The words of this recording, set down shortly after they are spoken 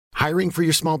Hiring for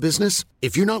your small business?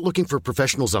 If you're not looking for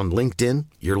professionals on LinkedIn,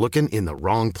 you're looking in the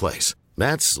wrong place.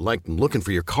 That's like looking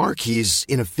for your car keys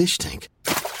in a fish tank.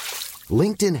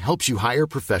 LinkedIn helps you hire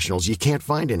professionals you can't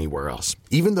find anywhere else,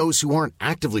 even those who aren't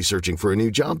actively searching for a new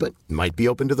job but might be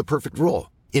open to the perfect role.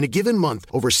 In a given month,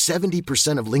 over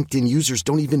 70% of LinkedIn users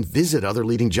don't even visit other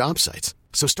leading job sites.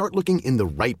 So start looking in the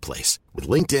right place. With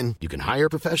LinkedIn, you can hire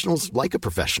professionals like a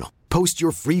professional. Post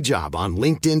your free job on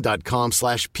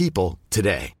linkedin.com/people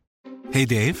today. Hey,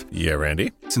 Dave. Yeah,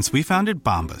 Randy. Since we founded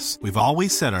Bombas, we've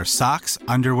always said our socks,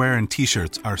 underwear, and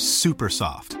T-shirts are super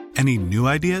soft. Any new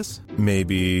ideas?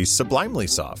 Maybe sublimely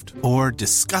soft. Or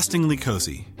disgustingly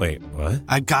cozy. Wait, what?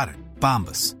 I got it.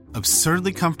 Bombas.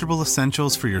 Absurdly comfortable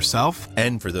essentials for yourself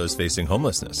and for those facing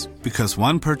homelessness. Because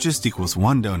one purchased equals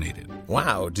one donated.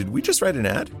 Wow, did we just write an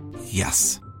ad?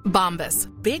 Yes. Bombas.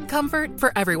 Big comfort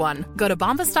for everyone. Go to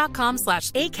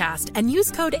bombas.com/ACAST and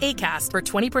use code ACAST for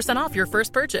 20% off your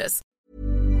first purchase.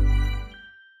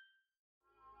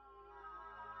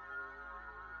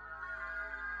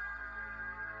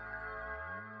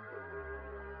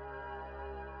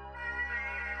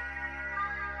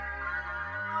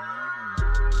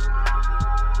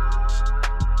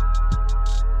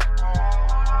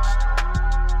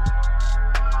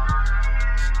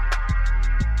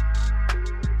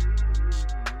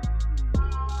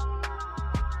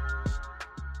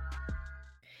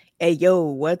 Hey, yo,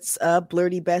 what's up,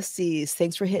 Blurty Besties?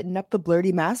 Thanks for hitting up the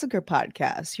Blurty Massacre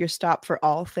podcast, your stop for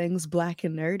all things black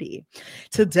and nerdy.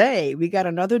 Today, we got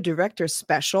another director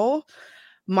special.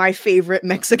 My favorite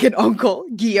Mexican uncle,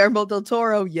 Guillermo del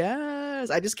Toro. Yes,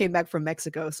 I just came back from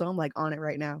Mexico, so I'm like on it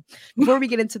right now. Before we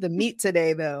get into the meat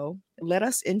today, though, let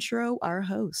us intro our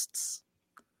hosts.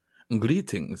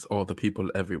 Greetings, all the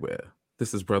people everywhere.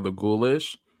 This is Brother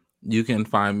Ghoulish. You can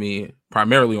find me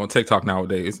primarily on TikTok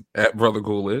nowadays at Brother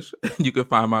Ghoulish. You can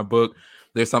find my book,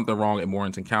 There's Something Wrong in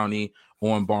Warrenton County,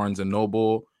 on Barnes &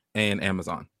 Noble and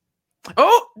Amazon.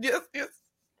 Oh, yes.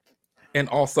 And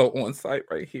also on site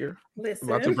right here. Listen.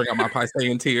 About to bring out my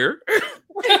Piscean tear.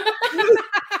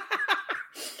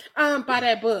 Buy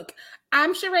that book.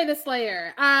 I'm Sheree the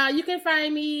Slayer. You can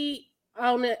find me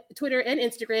on Twitter and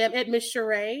Instagram at Miss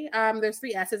Sheree. There's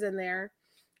 3 S's in there.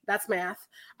 That's math.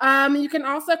 You can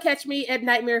also catch me at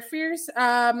Nightmare Fierce.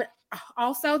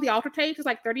 Also, the Alter Tape is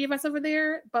like 30 of us over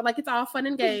there, but like it's all fun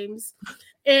and games.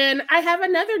 And I have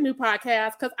another new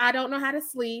podcast because I don't know how to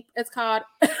sleep. It's called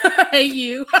Hey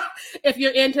You. If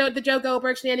you're into the Joe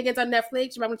Goldberg shenanigans on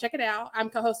Netflix, you might want to check it out. I'm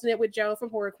co-hosting it with Joe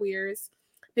from Horror Queers.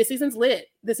 This season's lit.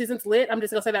 I'm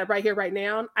just gonna say that right here, right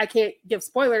now. I can't give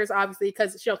spoilers, obviously,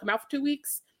 because she'll come out for 2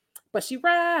 weeks. But she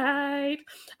right.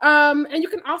 And you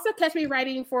can also catch me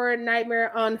writing for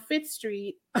Nightmare on 5th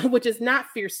Street, which is not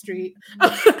Fierce Street,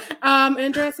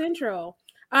 and Dress Central.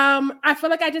 I feel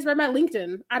like I just read my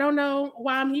LinkedIn. I don't know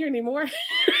why I'm here anymore.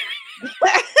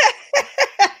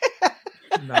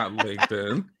 Not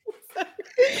LinkedIn.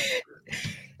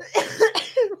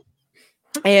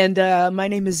 And my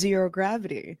name is Zero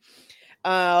Gravity. Who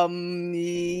am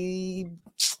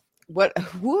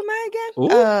I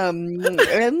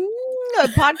again? A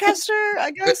podcaster,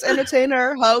 I guess,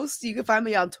 entertainer, host. You can find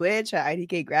me on Twitch at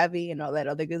IDK Gravity and all that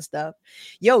other good stuff.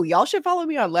 Yo, y'all should follow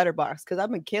me on Letterboxd because I've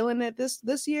been killing it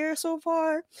this year so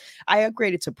far. I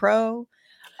upgraded to Pro.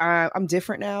 I'm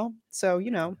different now, so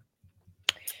you know.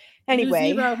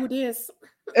 Anyway, Zero, who this?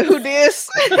 Who this?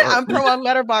 I'm Pro on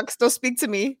Letterboxd. Don't speak to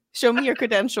me. Show me your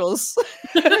credentials.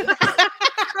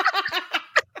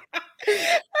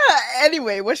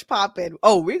 Anyway, what's popping?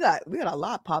 Oh, we got a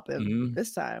lot popping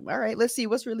this time. All right, let's see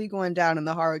what's really going down in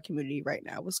the horror community right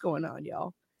now. What's going on,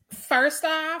 y'all? First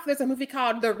off, there's a movie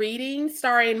called The Reading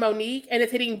starring Monique, and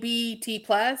it's hitting BET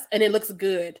Plus, and it looks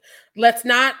good. Let's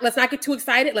not get too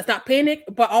excited. Let's not panic,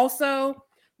 but also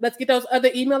let's get those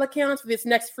other email accounts for this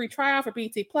next free trial for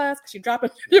BET Plus because you're dropping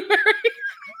February.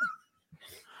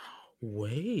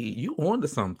 Wait, you on to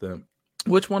something?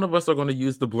 Which one of us are going to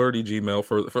use the Blurty Gmail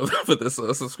for this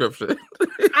subscription?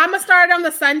 I'm going to start on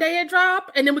the Sunday it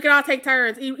drop, and then we can all take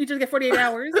turns. You just get 48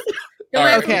 hours. The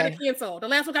last one got to cancel. The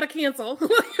last one got to cancel.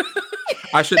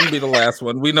 I shouldn't be the last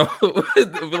one. We know.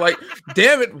 We're like,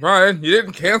 damn it, Ryan, you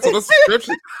didn't cancel the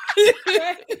subscription.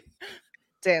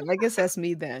 Damn, I guess that's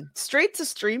me then. Straight to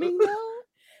streaming, though?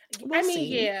 I mean,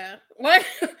 yeah. What?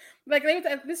 Like,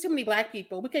 there's too many Black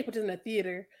people. We can't put this in a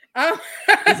theater.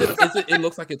 It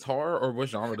looks like it's horror, or what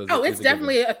genre does it? Oh, it's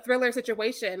definitely a thriller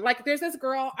situation. Like, there's this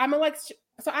girl.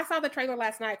 So I saw the trailer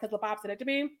last night because LeBob sent it to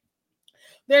me.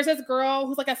 There's this girl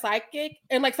who's like a psychic,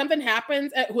 and like something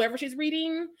happens at whoever she's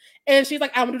reading, and she's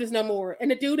like, "I won't do this no more."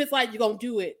 And the dude is like, "You're gonna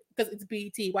do it because it's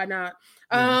BET. Why not?"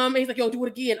 And he's like, "Yo, do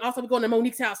it again." Also, we're going to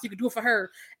Monique's house. You can do it for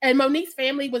her. And Monique's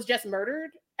family was just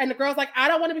murdered, and the girl's like, "I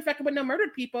don't want to be fucking with no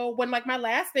murdered people." When like my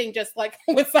last thing just like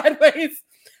went sideways.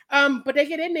 But they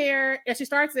get in there, and she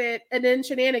starts it, and then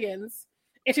shenanigans,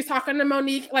 and she's talking to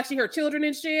Monique like she her children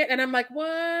and shit, and I'm like,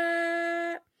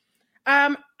 what?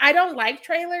 I don't like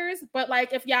trailers, but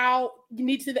like if y'all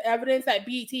need to see the evidence that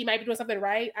BET might be doing something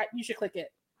right, you should click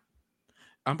it.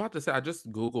 I'm about to say, I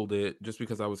just Googled it just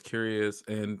because I was curious,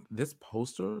 and this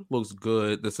poster looks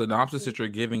good. The synopsis that you're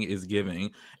giving is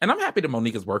giving. And I'm happy that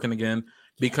Monique is working again,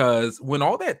 because when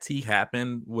all that tea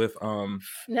happened with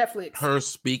Netflix, her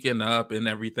speaking up and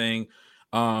everything,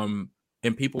 and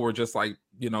people were just like,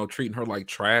 treating her like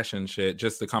trash and shit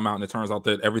just to come out, and it turns out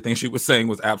that everything she was saying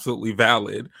was absolutely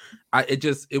valid.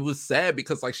 It was sad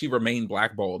because like she remained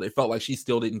blackballed. It felt like she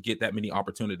still didn't get that many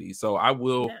opportunities. So I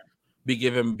will be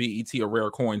giving BET a rare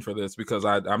coin for this, because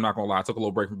I'm not gonna lie, I took a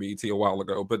little break from BET a while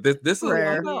ago, but this is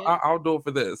I'll do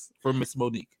it for Miss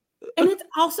Monique. And it's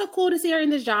also cool to see her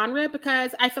in this genre,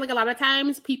 because I feel like a lot of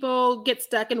times people get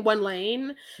stuck in one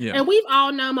lane. Yeah. And we've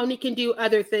all known Monique can do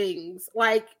other things.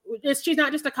 Like she's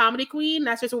not just a comedy queen.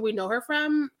 That's just where we know her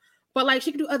from. But like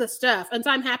she can do other stuff. And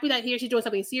so I'm happy that here she's doing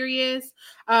something serious.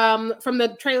 From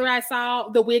the trailer I saw,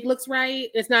 the wig looks right.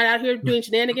 It's not out here doing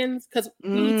shenanigans, because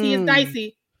BET is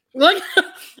dicey. Look,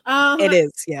 it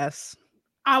is, yes.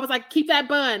 I was like, keep that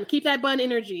bun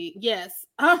energy. Yes.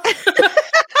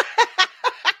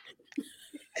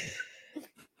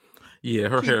 Yeah,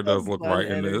 her hair does look right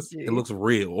in this. It looks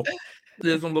real. It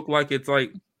doesn't look like it's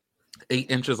like 8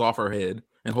 inches off her head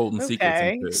and holding secrets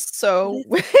and shit. So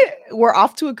we're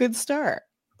off to a good start.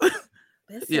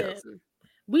 Listen, yes.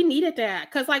 We needed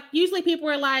that, because like usually people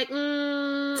are like,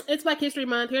 it's Black History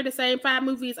Month. Here are the same 5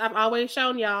 movies I've always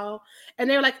shown y'all. And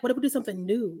they're like, what if we do something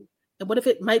new? And what if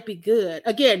it might be good?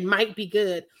 Again, might be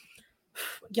good.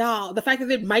 Y'all, the fact that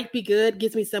it might be good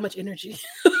gives me so much energy.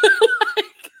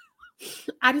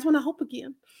 I just want to hope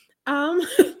again. And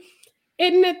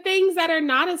the things that are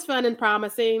not as fun and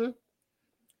promising,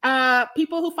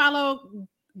 people who follow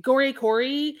Gory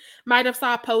Corey might have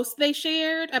saw a post they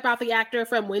shared about the actor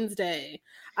from Wednesday.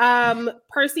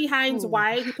 Percy Hines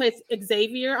White, who plays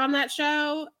Xavier on that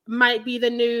show, might be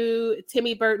the new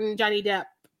Timmy Burton, Johnny Depp.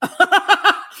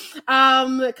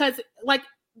 Because like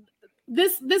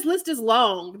this list is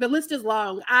long. The list is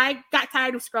long. I got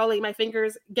tired of scrolling. My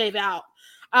fingers gave out.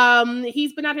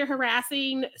 He's been out here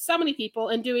harassing so many people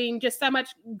and doing just so much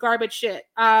garbage shit.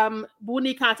 We'll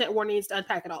need content warnings to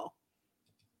unpack it all.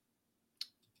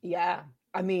 Yeah.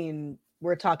 I mean,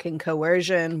 we're talking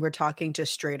coercion. We're talking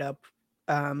just straight up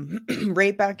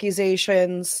rape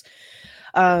accusations.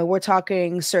 We're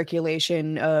talking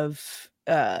circulation of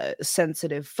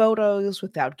sensitive photos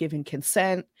without giving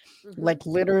consent. Like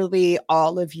literally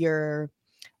all of your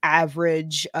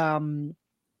average,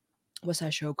 what's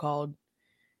that show called?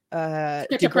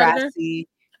 Degrassi.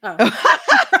 Well,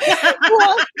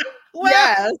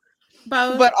 yes,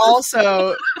 but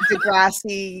also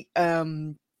Degrassi,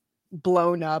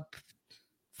 blown up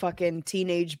fucking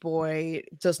teenage boy,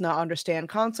 does not understand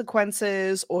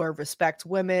consequences or respect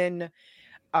women,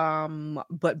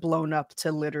 but blown up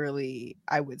to literally,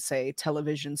 I would say,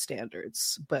 television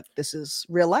standards. But this is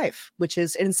real life, which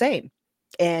is insane.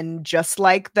 And just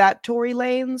like that Tory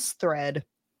Lanez thread,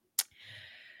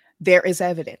 there is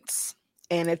evidence,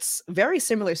 and it's a very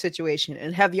similar situation.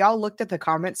 And have y'all looked at the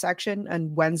comment section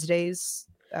on Wednesdays?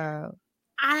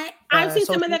 I've seen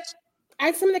some of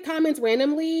the comments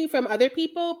randomly from other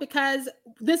people, because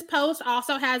this post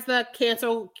also has the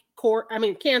cancel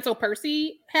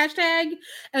Percy hashtag,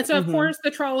 and so of course the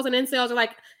trolls and incels are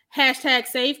like hashtag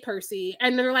save Percy,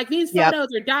 and they're like, these photos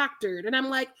are doctored, and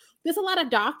I'm like, there's a lot of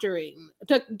doctoring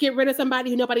to get rid of somebody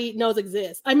who nobody knows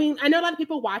exists. I mean, I know a lot of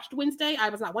people watched Wednesday. I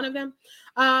was not one of them.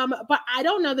 But I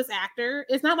don't know this actor.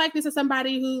 It's not like this is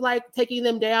somebody who like taking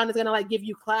them down is going to like give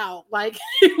you clout. Like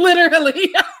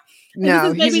literally.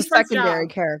 No, he's a secondary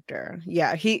character.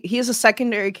 Yeah, he's a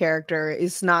secondary character.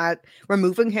 It's not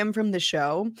removing him from the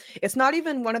show. It's not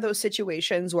even one of those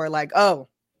situations where like, oh,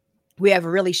 we have a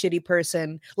really shitty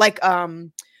person. Like,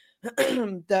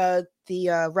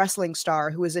 the wrestling star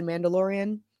who was in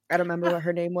Mandalorian. I don't remember what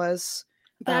her name was.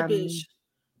 Like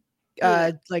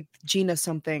Gina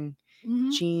something.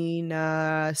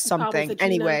 Gina something.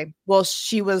 Anyway, well,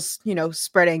 she was,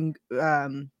 spreading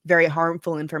very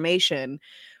harmful information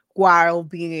while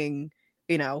being,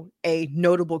 a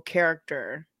notable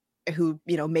character who,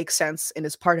 makes sense and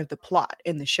is part of the plot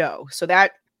in the show. So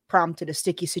that prompted a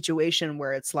sticky situation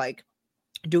where it's like,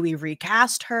 Do we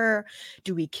recast her?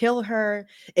 Do we kill her?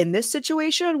 In this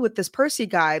situation with this Percy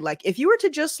guy, like if you were to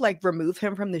just like remove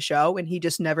him from the show and he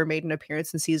just never made an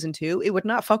appearance in season 2, it would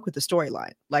not fuck with the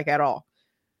storyline like at all.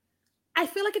 I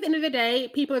feel like at the end of the day,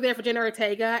 people are there for Jenna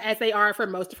Ortega as they are for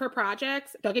most of her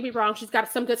projects. Don't get me wrong, she's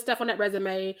got some good stuff on that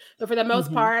resume, but for the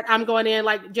most part, I'm going in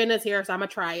like Jenna's here, so I'm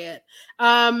gonna try it.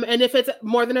 And if it's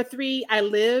more than a 3, I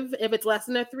live. If it's less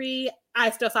than a 3,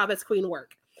 I still saw this queen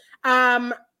work.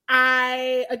 I'm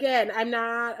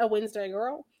not a Wednesday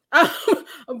girl.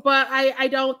 But I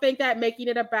don't think that making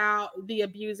it about the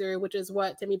abuser, which is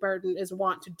what Timmy Burton is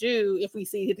want to do, if we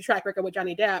see the track record with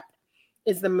Johnny Depp,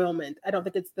 is the moment. I don't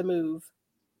think it's the move.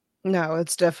 No,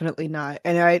 it's definitely not.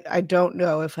 And I don't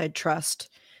know if I trust,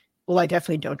 well, I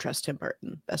definitely don't trust Tim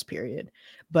Burton, best period.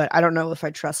 But I don't know if I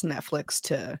trust Netflix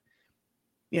to,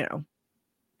 you know,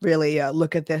 really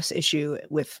look at this issue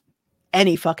with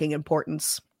any fucking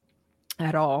importance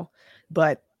at all.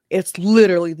 But it's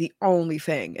literally the only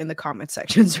thing in the comment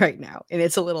sections right now. And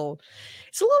it's a little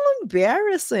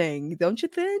embarrassing, don't you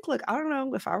think? Like, I don't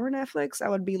know, if I were Netflix, I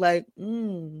would be like,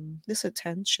 this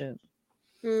attention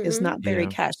is not very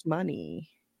cash money.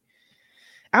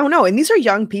 I don't know. And these are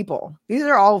young people. These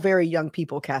are all very young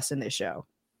people cast in this show.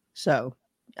 So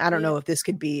I don't know if this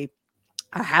could be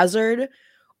a hazard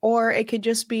or it could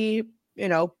just be, you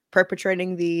know,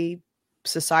 perpetrating the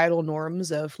societal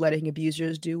norms of letting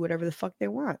abusers do whatever the fuck they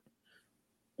want.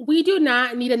 We do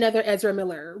not need another Ezra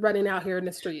Miller running out here in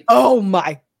the streets. Oh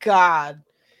my God.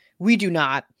 We do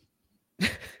not.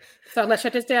 So let's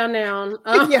shut this down now.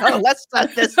 Let's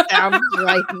shut this down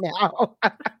right now.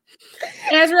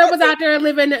 Ezra was out there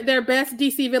living their best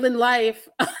DC villain life.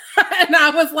 And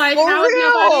I was like, how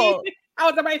is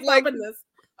nobody stopping this?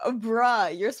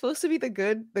 Bruh, you're supposed to be the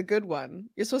good one.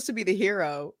 You're supposed to be the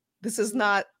hero. This is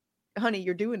not, honey,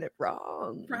 you're doing it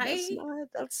wrong. Right?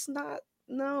 That's not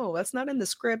in the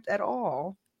script at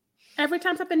all. Every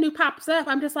time something new pops up,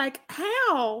 I'm just like,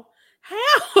 how?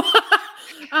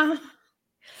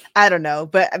 I don't know,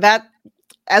 but that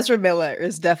Ezra Miller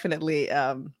is definitely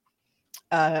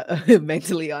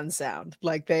mentally unsound.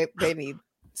 Like they need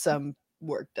some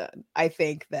work done. I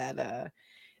think that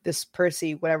this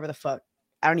Percy, whatever the fuck,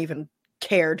 I don't even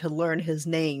care to learn his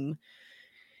name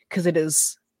because it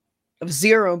is of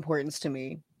zero importance to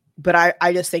me. But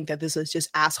I just think that this is just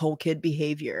asshole kid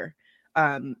behavior.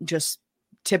 Just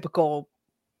typical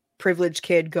privileged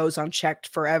kid, goes unchecked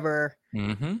forever,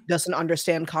 doesn't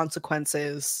understand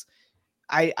consequences.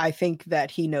 I think that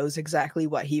he knows exactly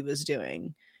what he was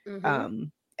doing.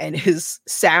 And is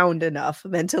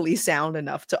mentally sound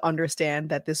enough to understand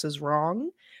that this is wrong,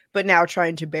 but now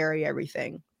trying to bury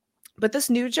everything. But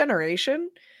this new generation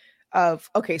of,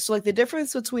 so like the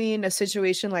difference between a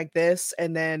situation like this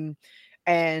and then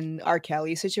an R.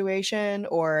 Kelly situation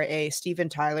or a Steven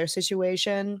Tyler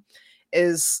situation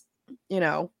is, you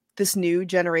know, this new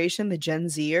generation, the Gen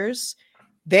Zers,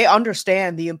 they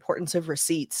understand the importance of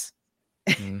receipts.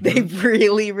 They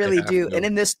really, really do. And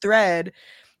in this thread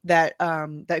that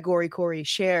Gory Corey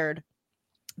shared,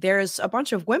 there's a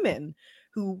bunch of women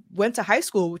who went to high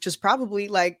school, which is probably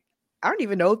like, I don't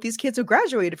even know if these kids have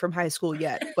graduated from high school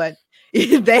yet, but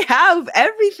they have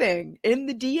everything in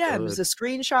the DMs, the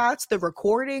screenshots, the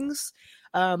recordings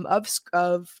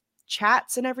of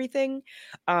chats and everything.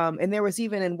 And there was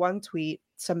even in one tweet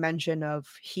some mention of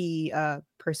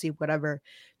Percy, whatever,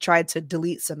 tried to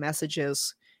delete some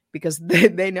messages because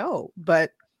they know.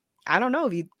 But I don't know.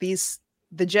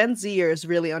 The Gen Zers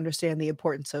really understand the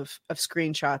importance of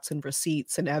screenshots and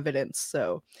receipts and evidence.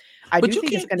 So I do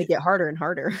think it's going to get harder and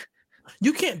harder.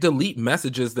 You can't delete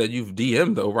messages that you've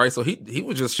DM'd though, right? So he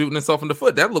was just shooting himself in the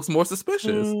foot. That looks more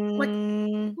suspicious. Like,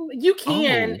 you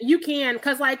can,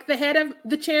 because like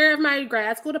the chair of my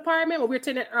grad school department, when we were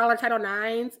taking all our Title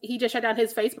IXs, he just shut down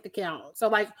his Facebook account. So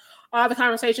like all the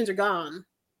conversations are gone.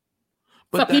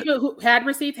 But so people who had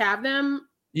receipts have them.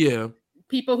 Yeah.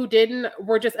 People who didn't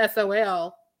were just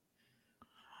SOL.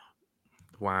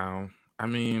 Wow. I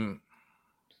mean,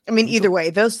 either way,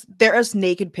 there is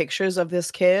naked pictures of this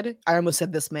kid. I almost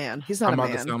said this man. He's not a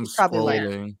man. He's probably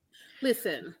like,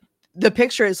 listen. The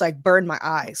picture is like burn my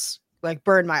eyes.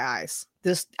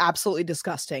 This absolutely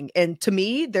disgusting. And to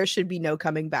me, there should be no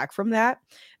coming back from that.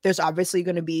 There's obviously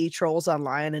going to be trolls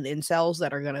online and incels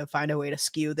that are going to find a way to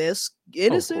skew this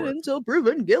innocent until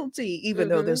proven guilty, even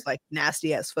though there's like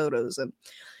nasty ass photos and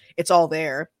it's all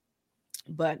there.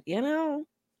 But you know,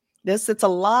 it's a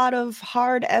lot of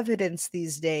hard evidence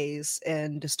these days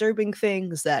and disturbing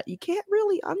things that you can't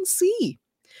really unsee.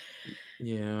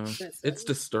 Yeah, it's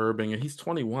disturbing. And he's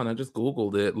 21. I just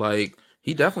Googled it. Like,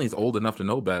 he definitely is old enough to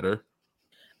know better.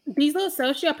 These little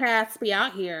sociopaths be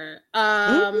out here.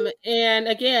 And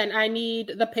again, I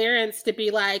need the parents to be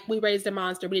like, we raised a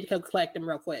monster. We need to go collect him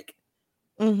real quick.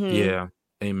 Yeah.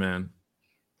 Amen.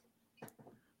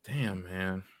 Damn,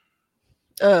 man.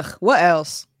 Ugh. What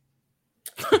else?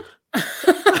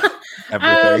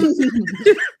 Everything.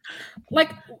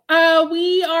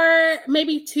 We are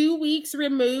maybe 2 weeks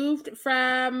removed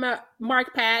from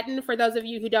Mark Patton. For those of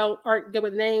you who aren't good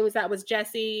with names, that was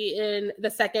Jesse in the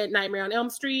second Nightmare on Elm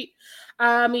Street.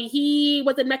 He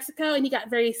was in Mexico and he got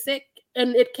very sick,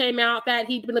 and it came out that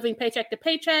he'd been living paycheck to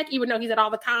paycheck, even though he's at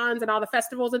all the cons and all the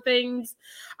festivals and things.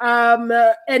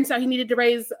 And so he needed to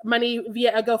raise money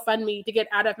via a GoFundMe to get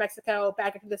out of Mexico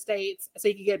back into the States so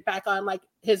he could get back on like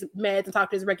his meds and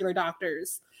talk to his regular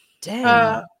doctors.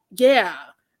 Damn.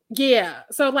 Yeah.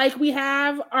 So like we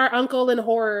have our uncle in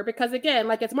horror because again,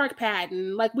 like it's Mark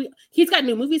Patton. Like he's got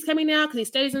new movies coming out because he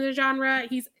stays in the genre.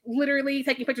 He's literally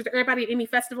taking pictures of everybody at any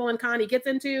festival and con he gets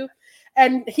into,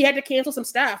 and he had to cancel some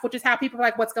stuff, which is how people are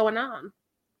like, "What's going on?"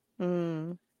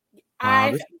 Mm.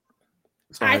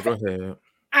 Sorry, go ahead.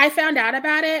 I found out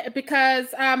about it because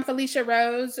Felicia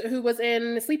Rose, who was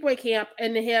in Sleepaway Camp,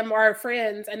 and him are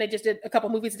friends, and they just did a couple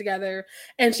movies together.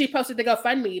 And she posted the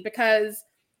GoFundMe because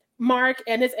Mark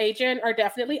and his agent are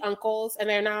definitely uncles, and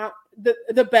they're not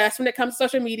the best when it comes to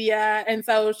social media. And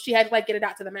so she had to like get it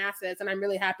out to the masses. And I'm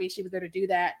really happy she was there to do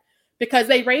that because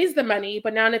they raised the money,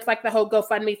 but now it's like the whole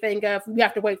GoFundMe thing of we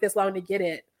have to wait this long to get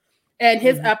it. And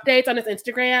his updates on his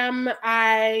Instagram,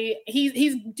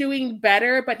 he's doing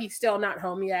better, but he's still not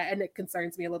home yet, and it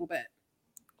concerns me a little bit.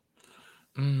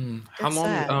 How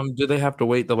long do they have to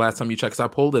wait the last time you checked? 'Cause I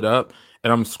pulled it up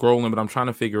and I'm scrolling, but I'm trying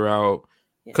to figure out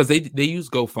because they use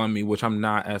GoFundMe, which I'm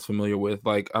not as familiar with.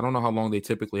 Like, I don't know how long they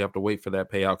typically have to wait for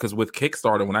that payout. Because with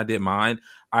Kickstarter, when I did mine,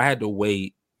 I had to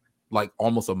wait like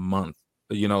almost a month,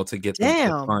 to get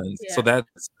the funds. Yeah. So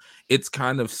it's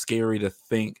kind of scary to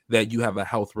think that you have a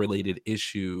health related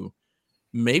issue.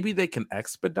 Maybe they can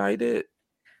expedite it.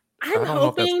 I don't know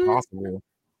if that's possible.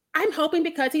 I'm hoping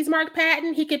because he's Mark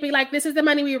Patton, he could be like, this is the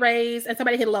money we raised, and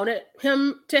somebody can loan it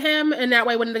to him. And that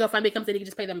way, when the GoFundMe comes in, he can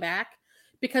just pay them back.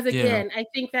 Because again, I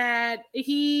think that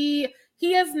he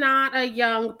is not a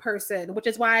young person, which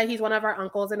is why he's one of our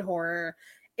uncles in horror.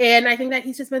 And I think that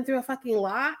he's just been through a fucking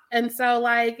lot. And so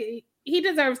like he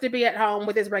deserves to be at home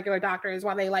with his regular doctors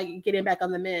while they like get him back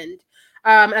on the mend.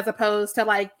 As opposed to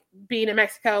like being in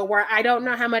Mexico where I don't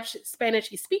know how much Spanish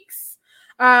he speaks.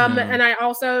 And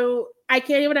I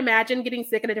can't even imagine getting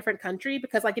sick in a different country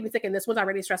because like getting sick in this one's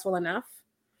already stressful enough.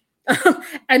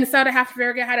 And so to have to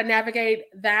figure out how to navigate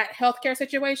that healthcare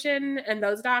situation and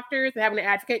those doctors and having to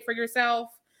advocate for yourself,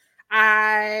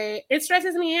 it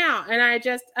stresses me out. And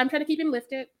I'm trying to keep him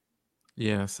lifted.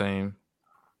 Yeah, same.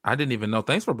 I didn't even know.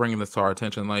 Thanks for bringing this to our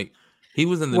attention. Like he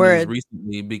was in the news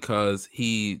recently because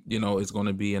he, is going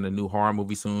to be in a new horror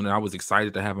movie soon. And I was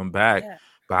excited to have him back,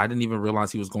 but I didn't even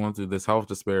realize he was going through this health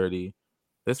disparity.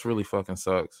 This really fucking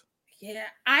sucks. Yeah,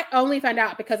 I only found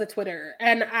out because of Twitter,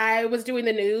 and I was doing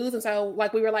the news, and so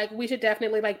like we were like, we should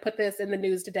definitely like put this in the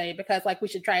news today because like we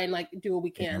should try and like do what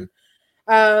we can.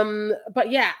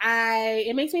 But yeah,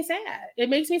 it makes me sad.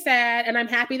 It makes me sad, and I'm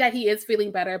happy that he is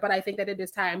feeling better. But I think that it is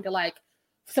time to like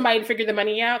somebody to figure the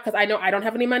money out because I know I don't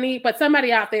have any money, but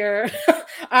somebody out there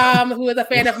who is a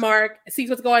fan of Mark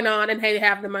sees what's going on, and hey, they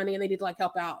have the money and they need to like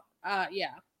help out.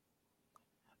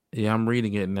 Yeah, I'm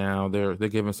reading it now. They're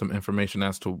giving some information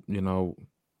as to,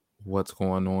 what's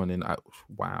going on. And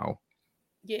wow.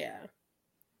 Yeah.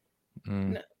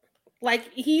 No,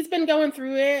 like he's been going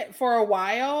through it for a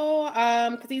while.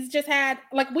 Because he's just had,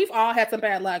 like, we've all had some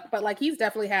bad luck, but like he's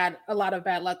definitely had a lot of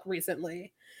bad luck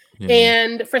recently. Yeah.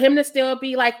 And for him to still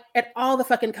be like at all the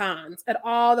fucking cons,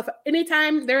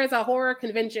 anytime there is a horror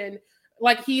convention,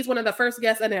 like he's one of the first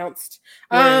guests announced.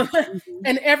 And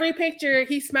every picture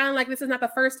he's smiling like this is not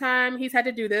the first time he's had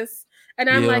to do this. And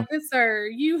I'm like, good sir,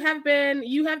 you have been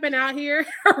out here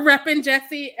repping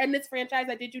Jesse and this franchise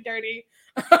that did you dirty.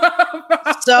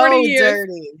 So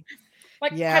dirty.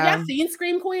 Like, have y'all seen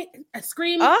Scream Queen?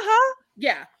 Scream?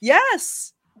 Yeah.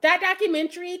 Yes. That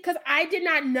documentary, because I did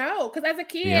not know. Because as a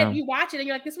kid, you watch it and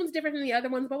you're like, this one's different than the other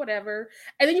ones, but whatever.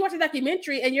 And then you watch the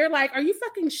documentary and you're like, are you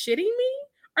fucking shitting me?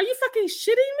 Are you fucking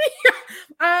shitting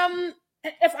me?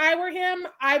 If I were him,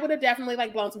 I would have definitely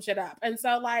like blown some shit up. And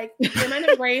so like the amount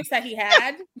of grace that he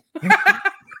had.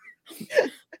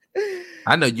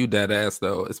 I know you dead ass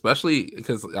though, especially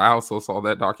because I also saw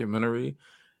that documentary,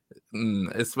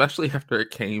 especially after it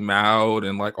came out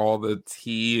and like all the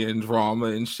tea and drama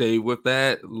and shade with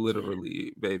that.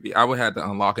 Literally, baby, I would have to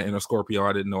unlock an inner Scorpio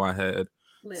I didn't know I had.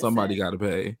 Listen. Somebody got to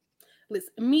pay.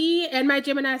 Listen, me and my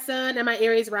Gemini sun and my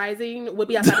Aries rising would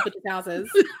be outside of bitches' houses.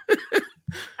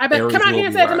 I bet, come out here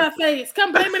and say it to my face.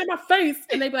 Come blame it in my face.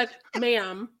 And they'd be like,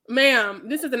 ma'am,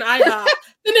 this is an IHOP.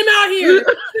 Send him out here.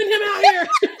 Send him out here.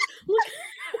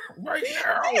 Right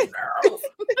now.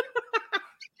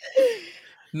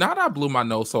 Not I blew my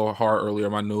nose so hard earlier,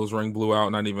 my nose ring blew out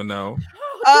and I didn't even know.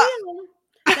 Oh,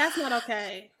 that's not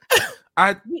okay.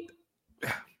 All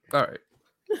right.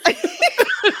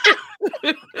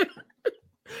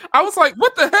 I was like,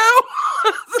 what the hell?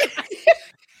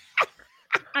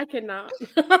 I cannot.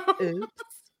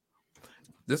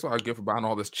 This is what I get for buying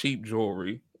all this cheap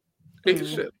jewelry. You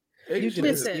do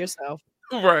this yourself.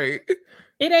 Right.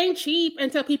 It ain't cheap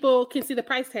until people can see the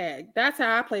price tag. That's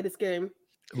how I play this game.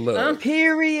 Look.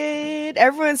 Period.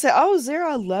 Everyone said, "Oh,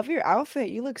 Zara, I love your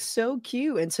outfit. You look so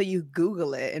cute." Until you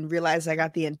Google it and realize I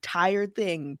got the entire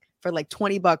thing for like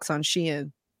 $20 on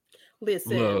Shein.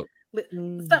 Listen,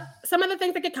 some of the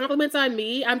things that get compliments on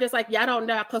me, I'm just like, y'all don't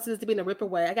know how close it is to being a rip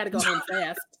away. I got to go home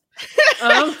fast.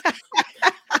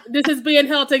 This is being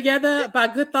held together by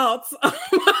good thoughts,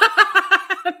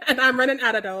 and I'm running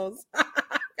out of those.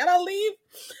 Gotta leave.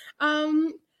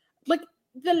 Like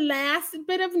the last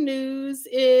bit of news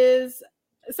is,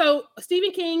 so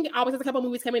Stephen King always has a couple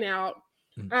movies coming out.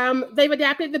 They've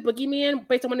adapted The Boogeyman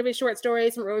based on one of his short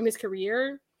stories from early in his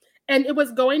career. And it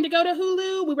was going to go to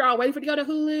Hulu. We were all waiting for it to go to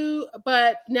Hulu,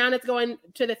 but now it's going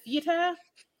to the theater.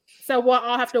 So we'll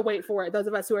all have to wait for it. Those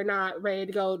of us who are not ready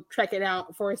to go check it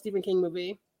out for a Stephen King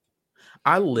movie.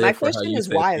 I live My for how question you is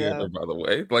say why, theater, though? by the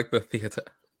way. Like the theater.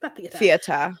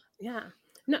 Theater. Yeah.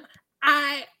 No,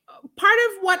 part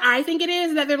of what I think it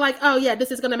is that they're like, oh yeah,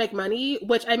 this is going to make money,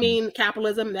 which I mean,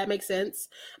 capitalism, that makes sense.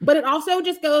 But it also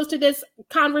just goes to this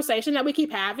conversation that we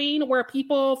keep having where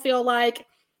people feel like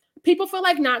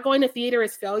not going to theater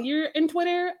is failure in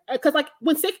Twitter. Because like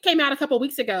when Sick came out a couple of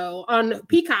weeks ago on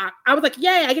Peacock, I was like,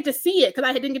 yay, I get to see it. Because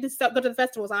I didn't get to go to the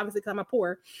festivals, obviously, because I'm a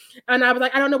poor. And I was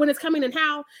like, I don't know when it's coming and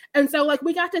how. And so like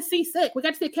we got to see Sick. We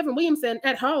got to see Kevin Williamson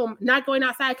at home, not going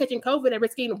outside, catching COVID and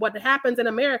risking what happens in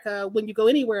America when you go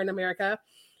anywhere in America.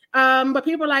 But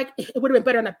people are like, it would have been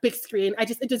better on a big screen.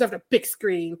 It deserved a big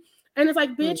screen. And it's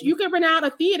like, bitch, you can rent out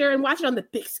a theater and watch it on the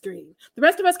big screen. The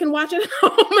rest of us can watch it at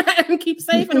home and keep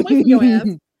safe and away from your ass.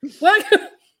 What?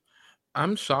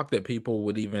 I'm shocked that people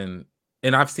would even,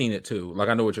 and I've seen it too. Like,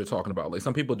 I know what you're talking about. Like,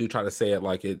 some people do try to say it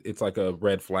like it's like a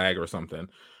red flag or something.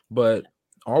 But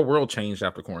our world changed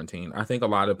after quarantine. I think a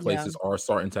lot of places are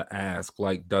starting to ask,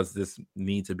 like, does this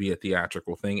need to be a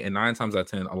theatrical thing? And 9 times out of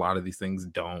 10, a lot of these things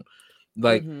don't.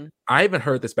 Like, I even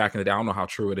heard this back in the day. I don't know how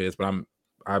true it is, but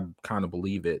I kind of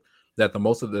believe it. That the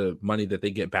most of the money that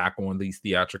they get back on these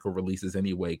theatrical releases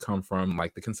anyway come from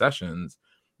like the concessions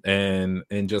and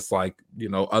just like, you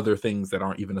know, other things that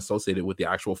aren't even associated with the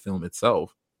actual film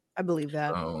itself. I believe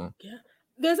that. Yeah.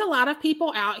 There's a lot of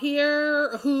people out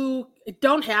here who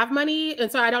don't have money,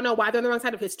 and so I don't know why they're on the wrong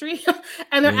side of history.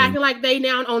 And they're acting like they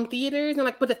now own theaters, and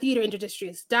like, but the theater industry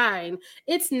is dying.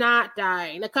 It's not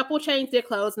dying. A couple chains did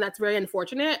close, and that's very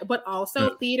unfortunate. But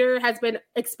also, theater has been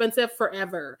expensive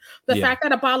forever. The fact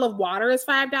that a bottle of water is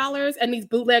 $5 and these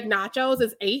bootleg nachos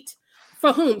is $8.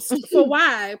 For whom? For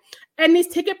why? And these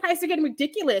ticket prices are getting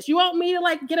ridiculous. You want me to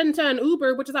like get into an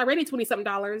Uber, which is already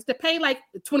 $20-something, to pay like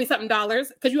 $20-something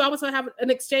because you also have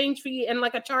an exchange fee and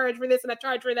like a charge for this and a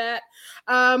charge for that.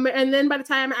 And then by the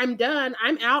time I'm done,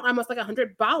 I'm out almost like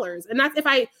 $100. And that's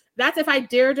if I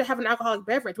dare to have an alcoholic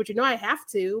beverage, which you know I have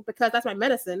to because that's my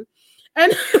medicine.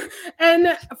 And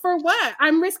for what?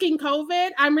 I'm risking COVID.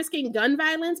 I'm risking gun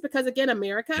violence because again,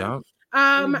 America.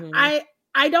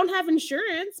 I don't have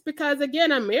insurance because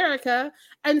again, America.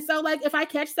 And so like if I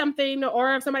catch something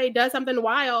or if somebody does something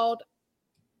wild,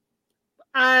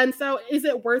 and so is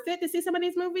it worth it to see some of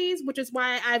these movies? Which is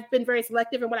why I've been very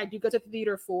selective in what I do go to the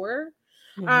theater for,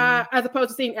 as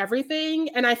opposed to seeing everything.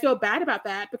 And I feel bad about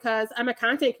that because I'm a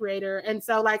content creator. And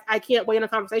so like I can't wait in a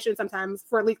conversation sometimes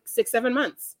for at least 6-7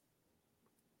 months.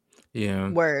 Yeah.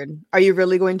 Word. Are you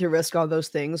really going to risk all those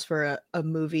things for a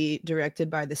movie directed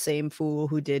by the same fool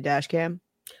who did Dashcam?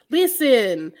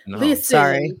 Listen.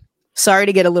 Sorry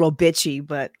to get a little bitchy,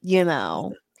 but you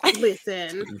know.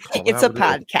 Listen. It's a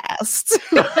podcast.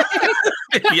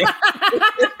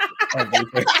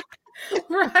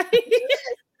 Right.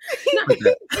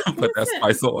 Put that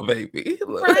spice on, baby.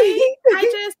 Right.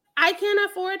 I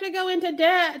can't afford to go into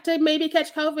debt to maybe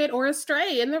catch COVID or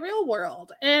astray in the real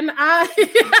world. And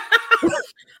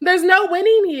there's no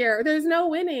winning here. There's no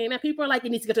winning. And people are like, you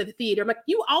need to go to the theater. I'm like,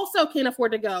 you also can't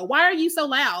afford to go. Why are you so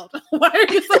loud? Why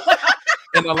are you so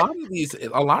loud?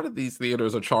 And a lot of these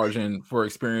theaters are charging for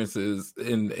experiences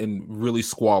in really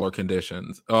squalor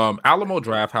conditions. Alamo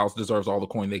Draft House deserves all the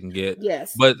coin they can get.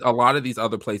 Yes. But a lot of these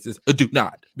other places do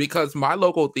not, because my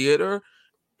local theater,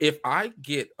 if I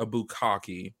get a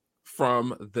bukkake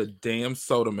from the damn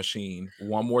soda machine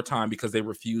one more time because they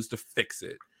refuse to fix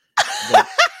it, then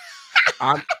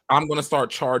I'm gonna start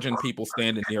charging people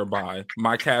standing nearby.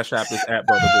 My Cash App is at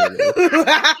Brother Bully.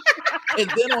 And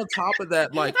then on top of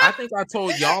that, like, I think I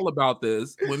told y'all about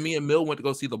this when me and Mill went to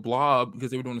go see The Blob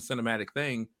because they were doing a cinematic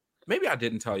thing. Maybe I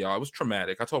didn't tell y'all. It was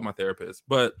traumatic. I told my therapist,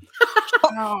 but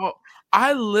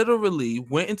I literally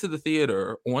went into the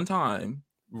theater on time,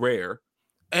 rare,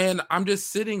 and I'm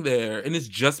just sitting there, and it's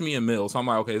just me and Mill. So I'm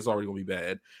like, okay, it's already gonna be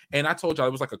bad. And I told y'all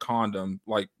it was like a condom,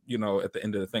 like, you know, at the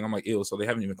end of the thing. I'm like, ew, so they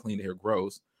haven't even cleaned it here.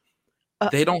 Gross.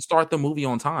 They don't start the movie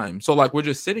on time. So like we're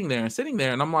just sitting there,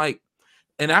 and I'm like,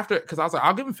 and after, because I was like,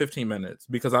 I'll give him 15 minutes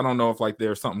because I don't know if like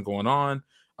there's something going on.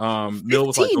 Mill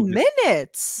was like, 15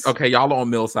 minutes. Okay, y'all on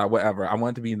Mill's side, whatever. I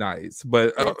wanted to be nice.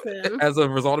 But as a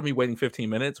result of me waiting 15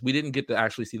 minutes, we didn't get to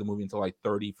actually see the movie until like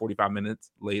 30, 45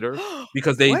 minutes later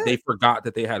because they forgot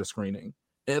that they had a screening.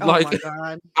 And my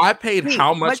God. I paid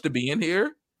how much to be in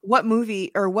here? What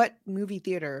movie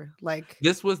theater? Like,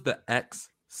 this was the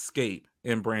Xscape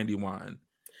in Brandywine.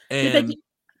 And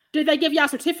did they give y'all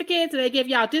certificates? Did they give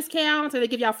y'all discounts? Did they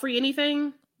give y'all free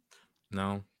anything?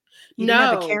 No. You didn't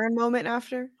have a Karen moment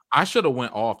after? I should have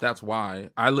went off. That's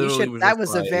why. I literally was. That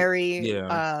was like, a very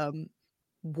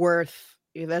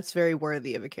that's very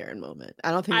worthy of a Karen moment.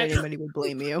 I don't think anybody would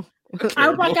blame you. I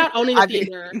would walk out owning the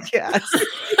theater. Yes.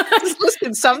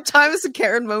 Listen, sometimes a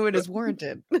Karen moment is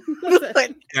warranted.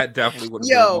 Like, that definitely would have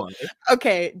been one.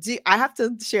 Okay. I have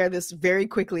to share this very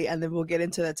quickly and then we'll get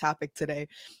into the topic today.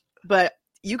 But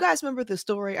you guys remember the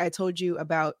story I told you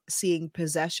about seeing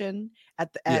Possession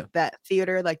at that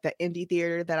theater, like the indie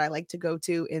theater that I like to go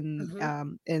to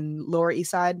in Lower East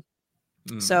Side?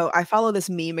 So I follow this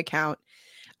meme account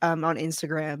on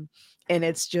Instagram, and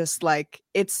it's just like,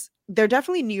 they're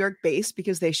definitely New York based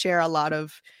because they share a lot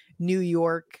of New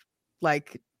York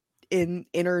like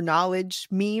inner knowledge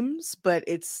memes, but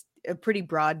it's a pretty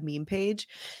broad meme page.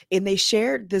 And they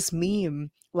shared this meme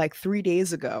like 3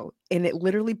 days ago, and it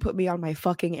literally put me on my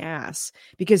fucking ass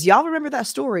because y'all remember that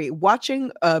story. Watching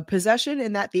Possession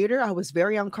in that theater, I was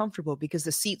very uncomfortable because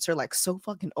the seats are like so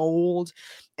fucking old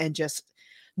and just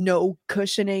no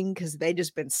cushioning because they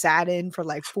just been sat in for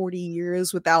like 40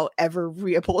 years without ever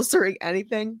reupholstering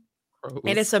anything. Gross.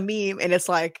 And it's a meme, and it's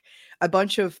like a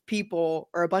bunch of people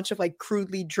or a bunch of like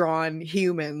crudely drawn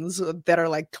humans that are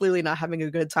like clearly not having a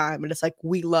good time, and it's like,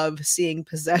 we love seeing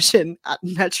Possession at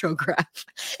Metrograph,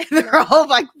 and they're all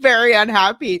like very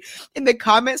unhappy. And the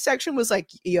comment section was like,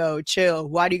 yo, chill,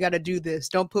 why do you gotta do this?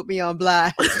 Don't put me on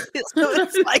blast. So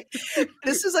it's like,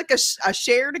 this is like a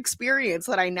shared experience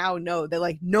that I now know that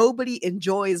like nobody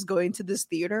enjoys going to this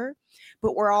theater,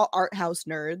 but we're all art house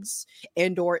nerds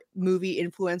and or movie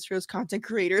influencers, content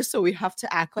creators, so we have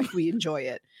to act like we enjoy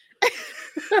it.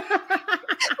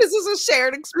 This is a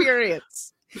shared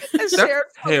experience. That's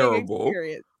terrible.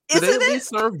 Experience. Do they at least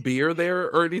serve beer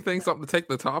there or anything? Something to take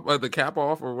the cap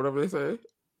off or whatever they say?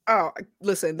 Oh,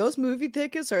 listen, those movie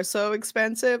tickets are so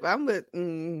expensive. I'm with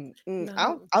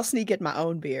I'll sneak in my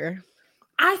own beer.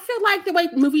 I feel like the way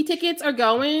movie tickets are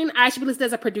going, I should be listed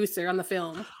as a producer on the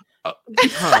film.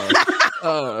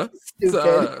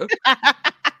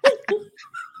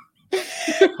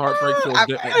 Heartbreak feels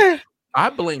different. I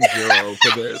blame Zero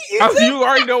for this. You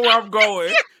already know where I'm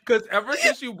going. Because ever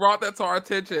since you brought that to our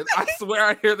attention, I swear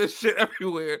I hear this shit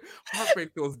everywhere.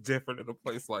 Heartbreak feels different in a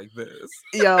place like this.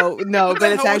 Yo, no,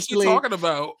 but it's actually talking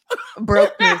about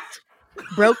brokenness.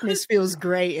 Brokenness feels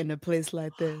great in a place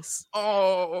like this.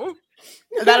 Oh,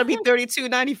 that'll be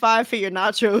 $32.95 for your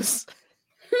nachos.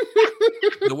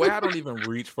 The way I don't even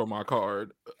reach for my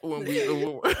card when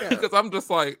because I'm just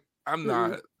like, I'm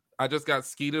not. I just got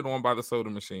skeeted on by the soda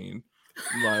machine.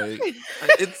 Like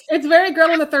it's very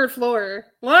Girl on the Third Floor.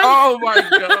 What? Oh my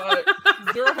god,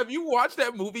 girl, have you watched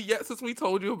that movie yet? Since we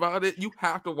told you about it, you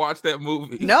have to watch that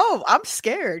movie. No, I'm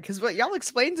scared because what y'all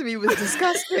explained to me was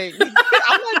disgusting.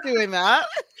 I'm not doing that.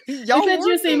 Y'all it's a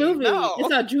juicy movie. No.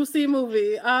 It's a juicy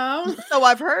movie. So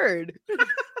I've heard.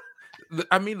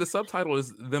 I mean, the subtitle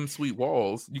is "Them Sweet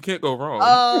Walls." You can't go wrong.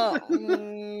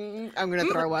 I'm gonna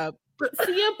throw up.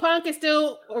 CM Punk is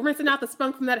still rinsing out the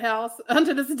spunk from that house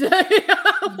unto this day.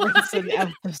 Rinsing out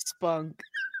the spunk.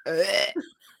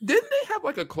 Didn't they have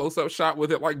like a close-up shot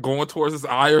with it like going towards his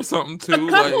eye or something too?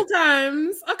 A couple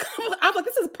times. I was like,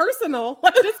 this is personal.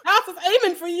 Like, this house is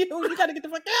aiming for you. You gotta get the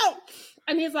fuck out.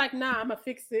 And he's like, nah, I'm gonna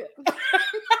fix it.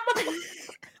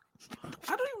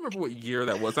 I don't even remember what year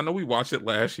that was. I know we watched it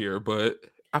last year, but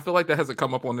I feel like that hasn't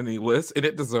come up on any list, and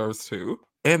it deserves to.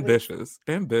 Ambitious.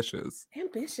 Like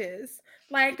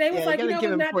they was Yeah, you like, gotta give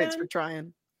we've him not points done. for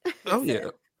trying. Oh yeah.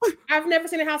 I've never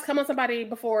seen a house come on somebody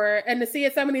before, and to see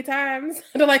it so many times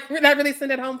to like not really send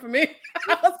it home for me.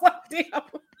 I was like, damn.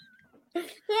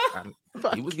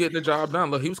 He was getting the job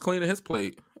done. Look, he was cleaning his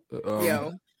plate.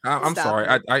 Yo, I'm stop sorry.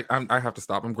 it. I have to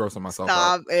stop. I'm grossing myself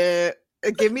Stop out. it.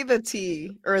 Give me the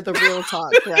tea or the real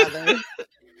talk, rather.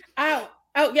 Oh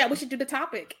yeah, we should do the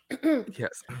topic.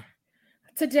 Yes.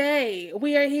 Today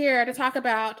we are here to talk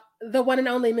about the one and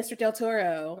only Mr. Del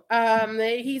Toro.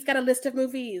 He's got a list of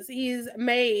movies he's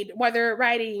made, whether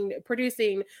writing,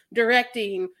 producing,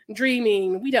 directing,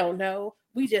 dreaming. We don't know.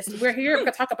 We're here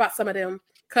to talk about some of them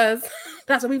because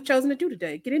that's what we've chosen to do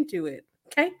today. Get into it,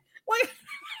 okay? Wait.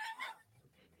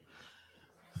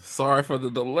 Sorry for the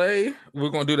delay. We're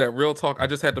gonna do that real talk. I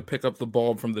just had to pick up the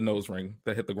bulb from the nose ring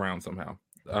that hit the ground somehow.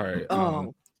 All right.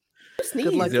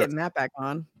 Good luck getting that back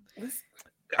on.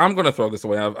 I'm gonna throw this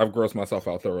away. I've grossed myself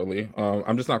out thoroughly.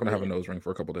 I'm just not gonna have a nose ring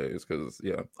for a couple days because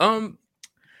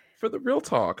for the real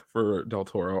talk for Del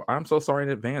Toro, I'm so sorry in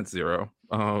advance, Zero.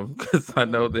 Because I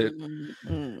know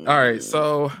that. All right,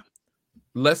 so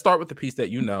let's start with the piece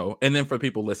that you know, and then for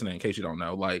people listening, in case you don't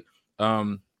know, like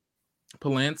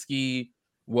Polanski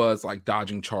was like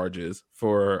dodging charges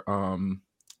for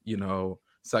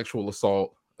sexual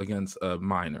assault against a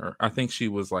minor. I think she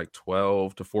was like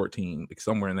 12 to 14, like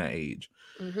somewhere in that age.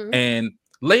 Mm-hmm. And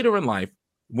later in life,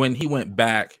 when he went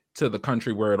back to the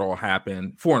country where it all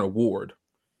happened for an award,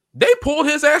 they pulled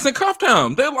his ass and cuffed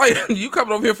him. They're like, you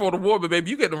coming over here for an award, but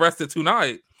baby, you getting arrested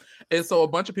tonight. And so a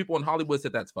bunch of people in Hollywood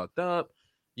said that's fucked up.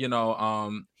 He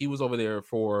was over there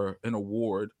for an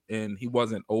award and he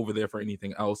wasn't over there for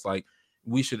anything else. Like,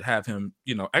 we should have him,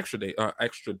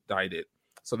 extradited.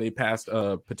 So they passed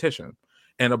a petition.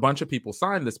 And a bunch of people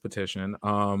signed this petition.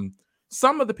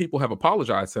 Some of the people have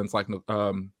apologized since, like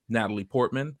Natalie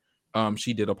Portman.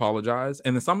 She did apologize.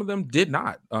 And then some of them did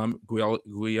not.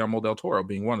 Guillermo del Toro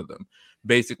being one of them.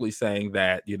 Basically saying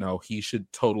that, he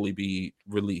should totally be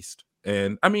released.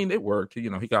 And, I mean, it worked. He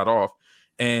got off.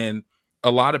 And a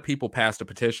lot of people passed a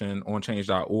petition on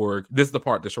change.org. This is the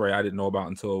part that I didn't know about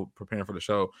until preparing for the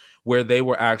show, where they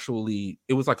were actually,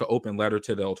 it was like an open letter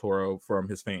to Del Toro from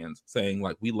his fans saying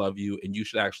like, we love you and you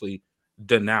should actually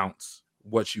denounce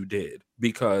what you did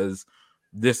because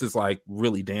this is like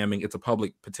really damning. It's a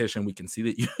public petition. We can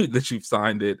see that you've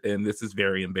signed it and this is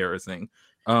very embarrassing.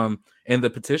 And the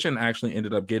petition actually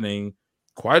ended up getting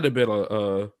quite a bit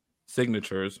of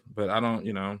signatures, but I don't,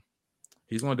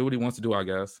 he's going to do what he wants to do, I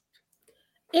guess.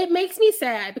 It makes me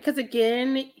sad because,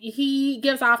 again, he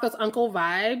gives off those uncle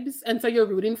vibes. And so you're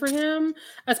rooting for him,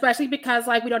 especially because,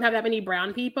 like, we don't have that many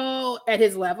brown people at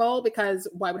his level because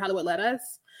why would Hollywood let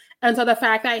us? And so the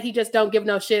fact that he just don't give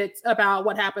no shits about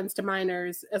what happens to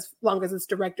minors as long as it's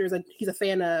directors that he's a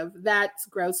fan of, that's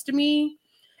gross to me.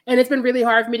 And it's been really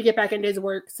hard for me to get back into his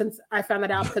work since I found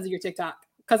that out because of your TikTok.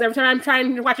 Because every time I'm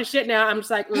trying to watch his shit now, I'm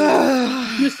just like,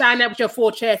 you signed up with your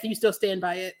full chest and you still stand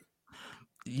by it.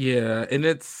 Yeah, and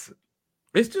it's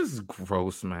just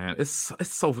gross, man. It's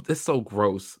so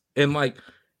gross. And like,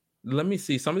 let me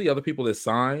see some of the other people that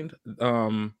signed.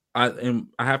 I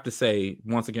have to say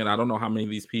once again, I don't know how many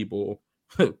of these people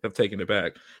have taken it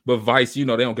back, but Vice, they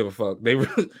don't give a fuck. They were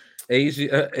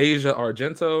Asia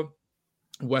Argento,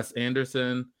 Wes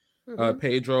Anderson,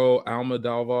 Pedro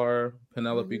Almodovar,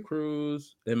 Penelope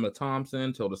Cruz, Emma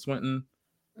Thompson, Tilda Swinton,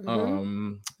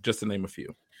 just to name a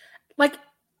few. Like.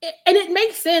 And it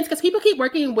makes sense because people keep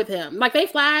working with him. Like they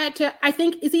fly to, I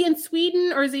think, is he in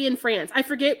Sweden or is he in France? I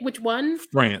forget which one.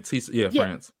 France.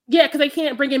 France. Yeah, because they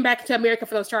can't bring him back to America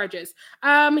for those charges.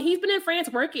 He's been in France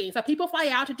working. So people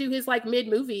fly out to do his like mid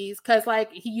movies because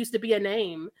like he used to be a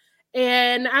name.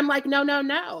 And I'm like,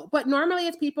 no. But normally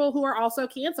it's people who are also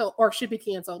canceled or should be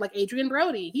canceled, like Adrian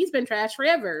Brody. He's been trashed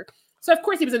forever. So of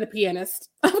course he was in The Pianist.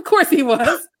 Of course he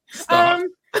was.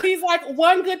 He's like,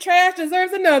 one good trash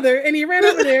deserves another, and he ran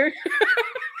over there.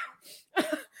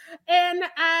 And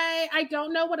I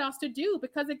don't know what else to do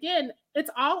because again, it's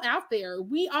all out there.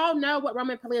 We all know what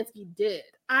Roman Polanski did.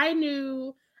 I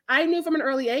knew from an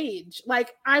early age.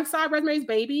 Like I saw Rosemary's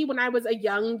Baby when I was a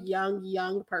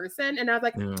young person, and I was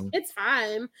like, it's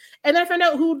fine. And then I found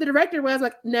out who the director was.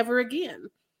 Like, never again.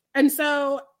 And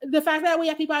so the fact that we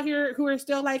have people out here who are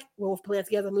still like, well, if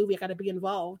Polanski has a movie, I got to be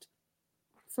involved.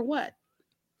 For what?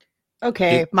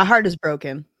 Okay, my heart is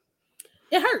broken.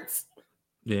 It hurts.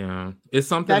 Yeah, it's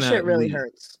something that shit really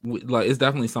hurts. Like, it's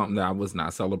definitely something that I was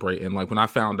not celebrating. Like when I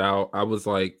found out, I was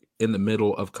like in the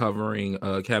middle of covering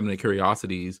Cabinet of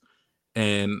Curiosities,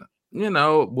 and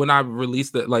when I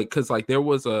released it, like, because like there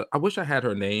was I wish I had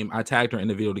her name. I tagged her in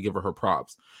the video to give her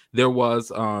props. There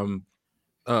was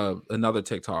another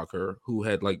TikToker who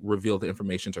had like revealed the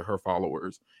information to her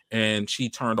followers, and she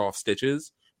turned off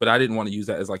stitches, but I didn't want to use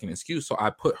that as like an excuse, so I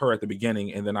put her at the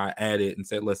beginning, and then I added and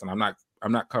said, listen, I'm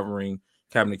not covering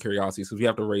Cabinet Curiosities, because we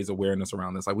have to raise awareness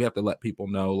around this. Like, we have to let people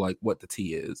know like what the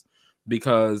tea is,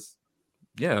 because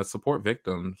support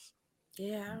victims.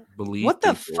 Yeah. Believe what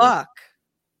the people. fuck?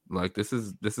 Like, this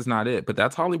is not it. But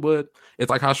that's Hollywood. It's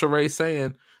like how Sheree's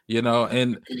saying,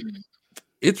 and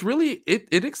it's really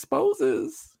it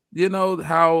exposes,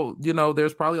 how,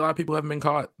 there's probably a lot of people who haven't been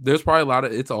caught. There's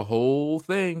probably it's a whole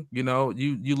thing.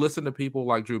 You listen to people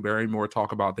like Drew Barrymore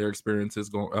talk about their experiences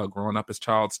growing up as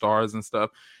child stars and stuff,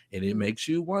 and it makes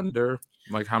you wonder,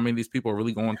 like, how many of these people are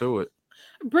really going through it.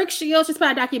 Brooke Shields just put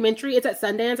out a documentary. It's at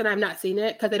Sundance, and I've not seen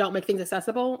it because they don't make things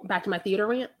accessible. Back to my theater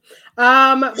rant.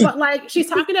 But like, she's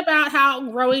talking about how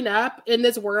growing up in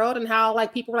this world and how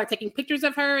like people were like taking pictures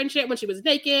of her and shit when she was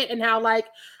naked, and how like,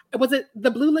 was it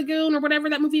The Blue Lagoon or whatever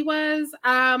that movie was?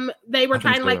 They were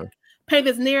trying to like paint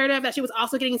this narrative that she was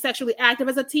also getting sexually active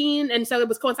as a teen, and so it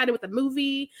was coinciding with the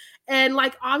movie, and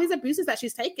like all these abuses that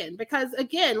she's taken. Because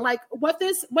again, like what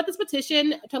this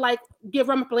petition to like give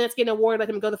Roman Polanski an award, let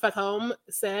him go the fuck home,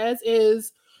 says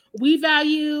is, we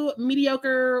value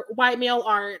mediocre white male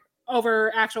art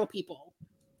over actual people,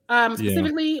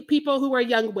 specifically people who are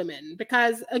young women.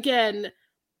 Because again,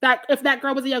 that if that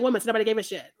girl was a young woman, so nobody gave a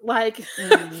shit. Like,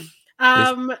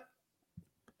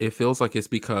 it feels like it's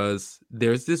because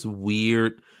there's this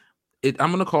weird.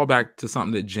 I'm going to call back to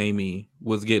something that Jamie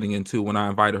was getting into when I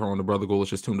invited her on the Brother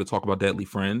Goolish's Tomb to talk about Deadly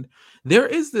Friend. There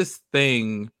is this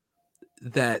thing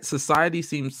that society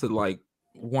seems to like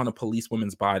want to police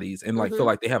women's bodies and like feel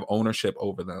like they have ownership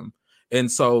over them.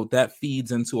 And so that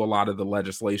feeds into a lot of the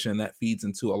legislation, that feeds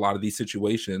into a lot of these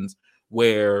situations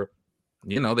where,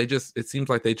 it seems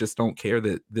like they just don't care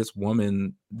that this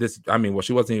woman,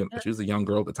 she wasn't even, she was a young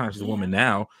girl at the time. She's a woman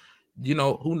now.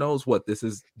 Who knows what this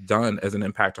has done as an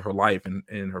impact to her life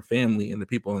and her family and the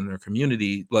people in their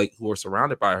community, like, who are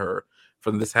surrounded by her,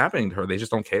 from this happening to her. They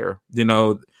just don't care.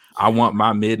 I want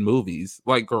my mid movies.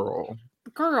 Like, girl.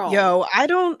 Yo,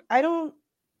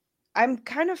 I'm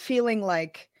kind of feeling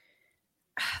like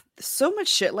so much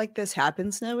shit like this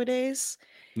happens nowadays.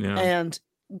 Yeah. And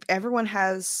everyone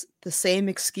has the same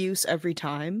excuse every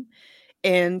time.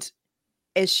 And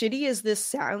as shitty as this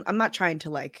sound, I'm not trying to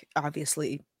like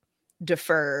obviously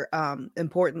defer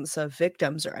importance of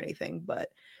victims or anything, but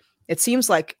it seems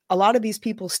like a lot of these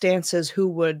people's stances who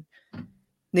would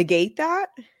negate that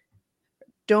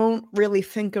don't really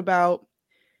think about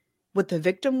what the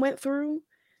victim went through.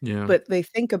 Yeah. But they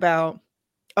think about,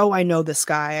 oh, I know this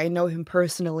guy, I know him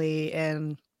personally,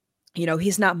 and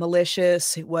he's not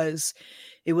malicious. It was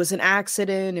an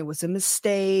accident, it was a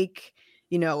mistake,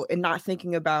 and not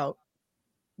thinking about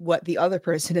what the other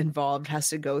person involved has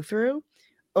to go through,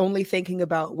 only thinking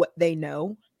about what they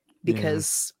know,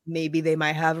 because maybe they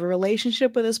might have a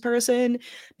relationship with this person,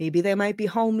 maybe they might be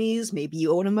homies, maybe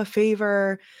you owed him a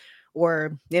favor,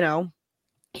 or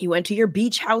he went to your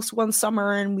beach house one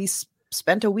summer and we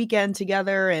spent a weekend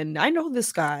together and I know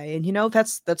this guy. And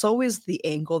that's always the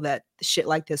angle that shit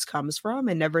like this comes from,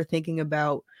 and never thinking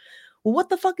about, well, what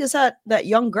the fuck is that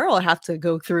young girl have to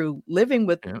go through living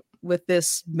with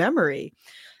this memory?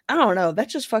 I don't know. That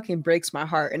just fucking breaks my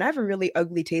heart. And I have a really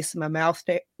ugly taste in my mouth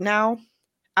now.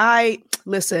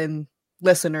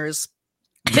 Listeners,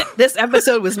 this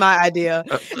episode was my idea.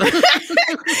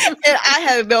 And I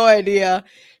had no idea.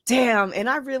 Damn. And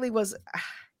I really was.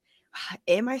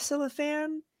 Am I still a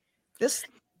fan? This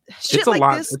shit it's a like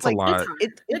lot. this, it's like, a lot.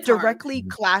 It directly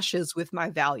clashes with my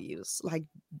values,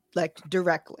 like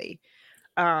directly.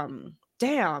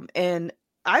 Damn. And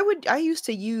I used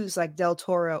to use like Del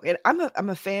Toro, and I'm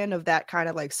a fan of that kind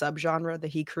of like subgenre that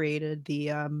he created, the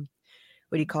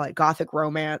what do you call it, gothic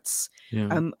romance.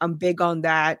 Yeah. I'm big on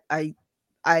that.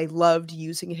 I loved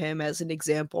using him as an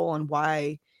example on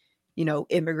why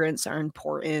immigrants are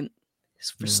important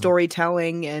for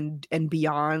storytelling and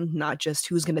beyond, not just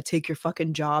who's going to take your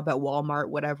fucking job at Walmart,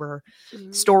 whatever.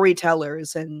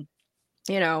 Storytellers, and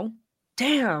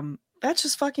damn, that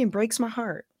just fucking breaks my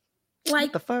heart. Like,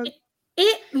 what the fuck?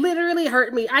 It literally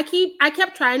hurt me. I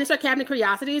kept trying to start Cabinet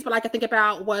Curiosities, but all I could think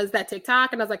about was that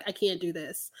TikTok, and I was like, I can't do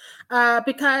this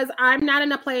because I'm not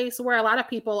in a place where a lot of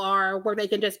people are, where they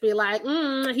can just be like,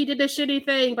 he did this shitty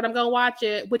thing, but I'm gonna watch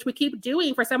it, which we keep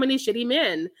doing for so many shitty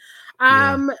men.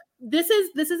 This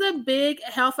is a big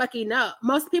hell fucking no.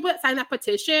 Most people that signed that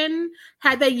petition,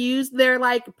 had they used their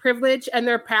like privilege and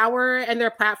their power and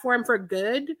their platform for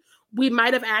good, we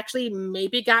might have actually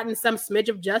maybe gotten some smidge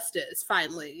of justice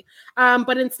finally.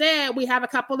 But instead, we have a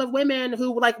couple of women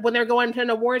who, like, when they're going to an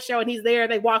award show and he's there,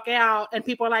 they walk out and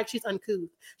people are like, she's uncouth,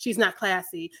 she's not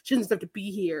classy, she doesn't deserve to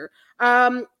be here.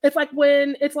 It's like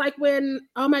when,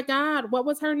 oh my God, what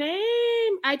was her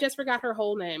name? I just forgot her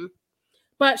whole name.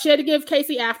 But she had to give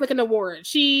Casey Affleck an award.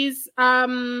 She's,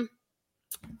 I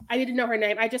didn't know her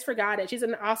name. I just forgot it. She's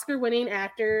an Oscar-winning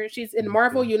actor. She's in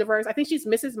Marvel Universe. I think she's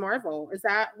Mrs. Marvel. Is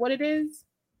that what it is?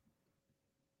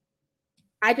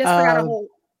 I just forgot a whole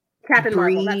Captain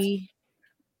Marvel. That's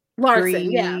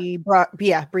Larson.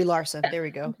 Brie Larson. There we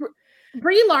go.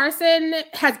 Brie Larson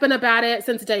has been about it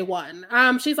since day one.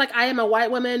 She's like, I am a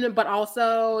white woman, but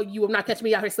also you will not catch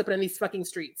me out here slipping in these fucking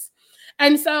streets.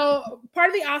 And so part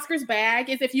of the Oscars bag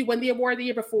is if you win the award the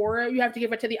year before, you have to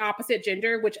give it to the opposite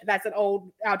gender, which that's an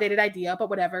old, outdated idea, but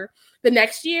whatever, the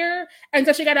next year. And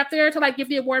so she got up there to like give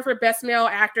the award for best male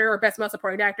actor or best male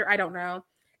supporting actor. I don't know.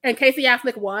 And Casey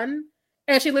Affleck won.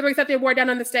 And she literally set the award down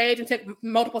on the stage and took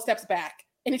multiple steps back.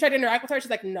 And he tried to interact with her.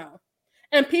 She's like, no.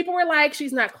 And people were like,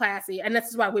 she's not classy. And this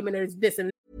is why women are this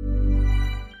and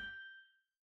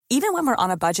Even when we're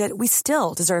on a budget, we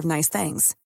still deserve nice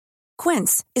things.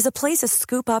 Quince is a place to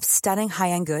scoop up stunning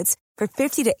high-end goods for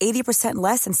 50 to 80%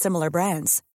 less than similar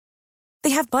brands.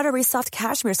 They have buttery soft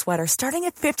cashmere sweaters starting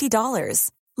at $50,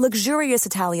 luxurious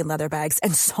Italian leather bags,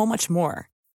 and so much more.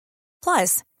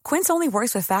 Plus, Quince only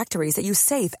works with factories that use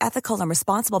safe, ethical, and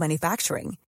responsible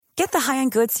manufacturing. Get the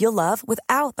high-end goods you'll love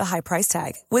without the high price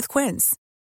tag with Quince.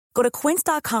 Go to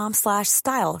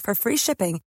quince.com/style for free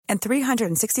shipping and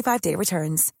 365-day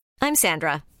returns. I'm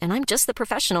Sandra, and I'm just the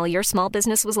professional your small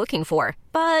business was looking for.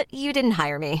 But you didn't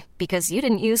hire me because you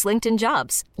didn't use LinkedIn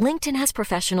Jobs. LinkedIn has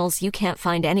professionals you can't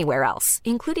find anywhere else,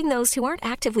 including those who aren't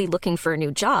actively looking for a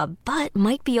new job, but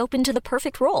might be open to the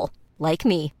perfect role, like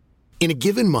me. In a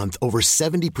given month, over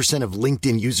 70% of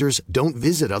LinkedIn users don't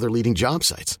visit other leading job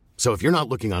sites. So if you're not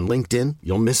looking on LinkedIn,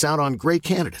 you'll miss out on great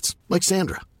candidates like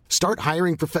Sandra. Start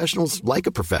hiring professionals like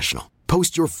a professional.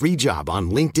 Post your free job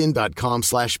on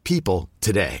linkedin.com/people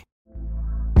today.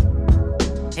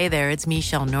 Hey there, it's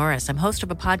Michelle Norris. I'm host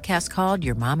of a podcast called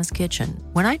Your Mama's Kitchen.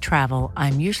 When I travel,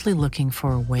 I'm usually looking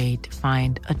for a way to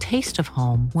find a taste of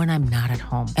home when I'm not at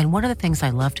home. And one of the things I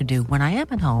love to do when I am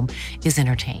at home is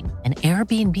entertain. And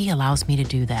Airbnb allows me to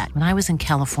do that. When I was in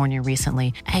California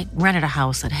recently, I rented a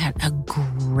house that had a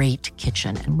great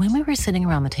kitchen. And when we were sitting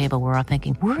around the table, we were all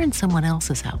thinking, we're in someone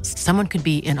else's house. Someone could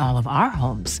be in all of our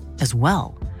homes as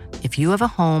well. If you have a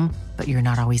home, but you're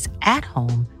not always at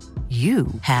home, you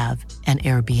have an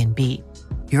Airbnb.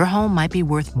 Your home might be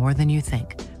worth more than you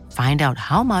think. Find out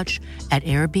how much at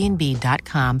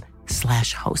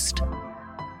airbnb.com/host.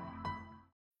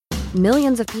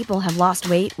 Millions of people have lost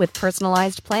weight with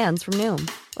personalized plans from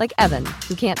Noom. Like Evan,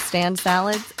 who can't stand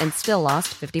salads and still lost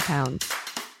 50 pounds.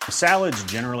 Salads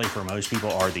generally for most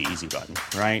people are the easy button,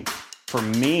 right? For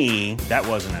me, that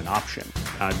wasn't an option.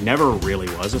 I never really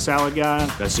was a salad guy.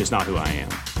 That's just not who I am.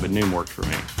 But Noom worked for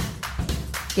me.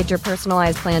 Get your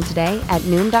personalized plan today at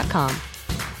Noom.com.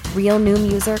 Real Noom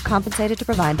user compensated to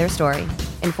provide their story.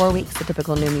 In 4 weeks, the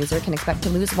typical Noom user can expect to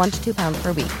lose 1 to 2 pounds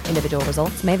per week. Individual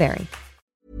results may vary.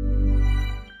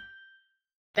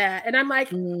 That and I'm like,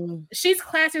 she's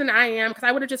classier than I am because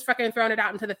I would have just fucking thrown it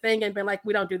out into the thing and been like,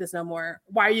 we don't do this no more.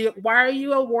 Why are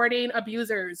you awarding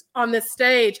abusers on this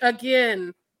stage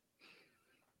again?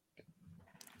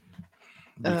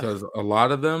 Because a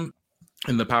lot of them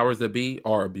and the powers that be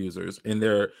are abusers, and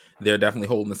they're definitely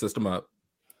holding the system up.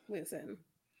 Listen,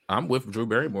 I'm with Drew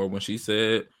Barrymore when she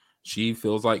said she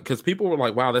feels like, because people were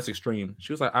like, wow, that's extreme.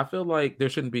 She was like, I feel like there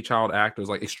shouldn't be child actors,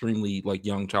 like extremely like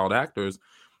young child actors.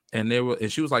 And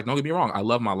she was like, don't get me wrong, I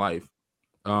love my life.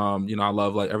 I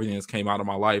love like everything that's came out of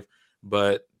my life.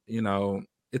 But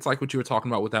it's like what you were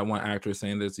talking about with that one actress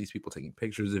saying there's these people taking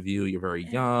pictures of you. You're very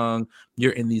young.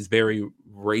 You're in these very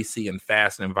racy and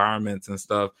fast environments and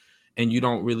stuff. And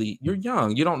you're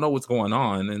young. You don't know what's going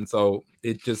on. And so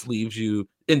it just leaves you,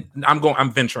 and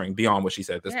I'm venturing beyond what she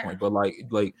said at this point, but like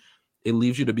it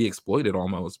leaves you to be exploited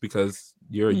almost because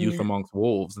you're a youth amongst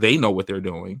wolves. They know what they're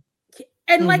doing.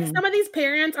 And like some of these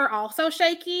parents are also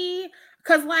shaky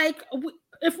because like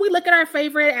if we look at our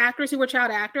favorite actors who were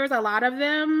child actors, a lot of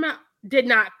them did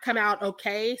not come out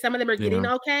okay. Some of them are getting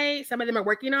okay. Some of them are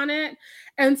working on it.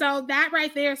 And so that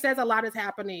right there says a lot is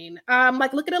happening.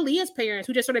 Like look at Aaliyah's parents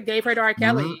who just sort of gave her to R.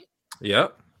 Kelly.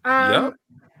 Yep. And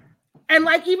And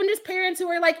like even just parents who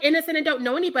are like innocent and don't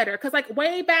know any better. Because like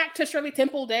way back to Shirley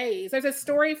Temple days, there's a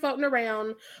story floating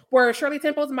around where Shirley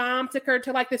Temple's mom took her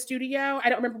to like the studio. I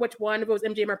don't remember which one, if it was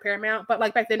MGM or Paramount, but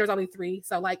like back then there was only 3.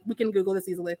 So like we can Google this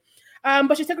easily.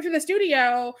 But she took her to the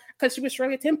studio because she was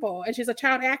Shirley Temple and she's a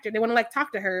child actor. They want to like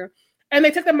talk to her. And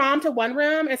they took the mom to one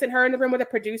room and sent her in the room with a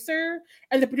producer.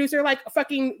 And the producer like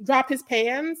fucking dropped his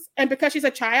pants. And because she's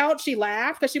a child, she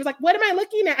laughed because she was like, what am I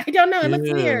looking at? I don't know. It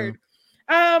looks weird.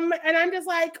 And I'm just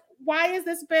like, why has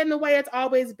this been the way it's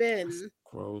always been? That's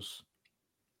gross.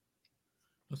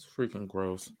 That's freaking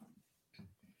gross.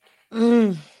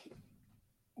 Listen,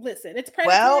 it's predatory.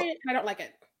 Well, I don't like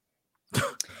it.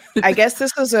 I guess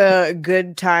this was a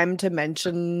good time to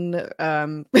mention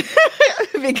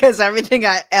because everything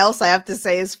else I have to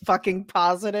say is fucking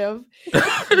positive.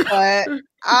 But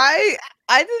I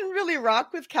didn't really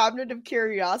rock with Cabinet of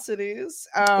Curiosities.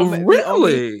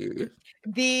 Really?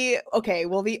 The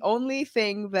only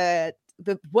thing that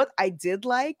what I did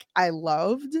like, I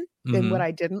loved, and what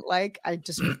I didn't like, I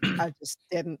just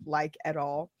didn't like at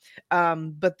all.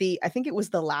 But I think it was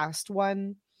the last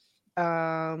one.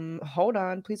 Hold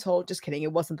on, please hold. Just kidding.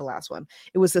 It wasn't the last one.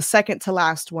 It was the second to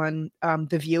last one.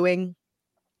 The Viewing,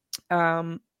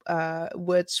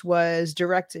 which was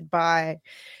directed by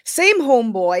same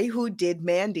homeboy who did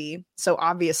Mandy. So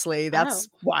obviously that's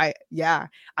why,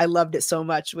 I loved it so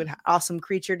much with awesome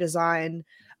creature design.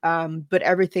 But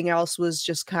everything else was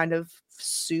just kind of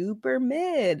super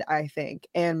mid, I think.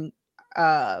 And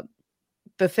the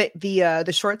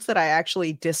shorts that I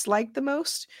actually disliked the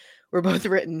most were both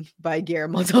written by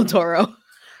Guillermo del Toro.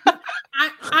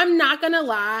 I'm not gonna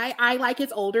lie, I like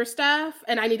his older stuff,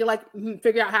 and I need to like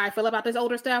figure out how I feel about this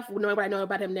older stuff, knowing what I know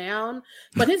about him now.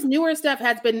 But his newer stuff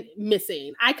has been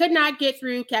missing. I could not get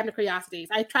through Cabinet of Curiosities.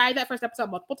 I tried that first episode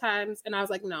multiple times, and I was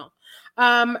like, no.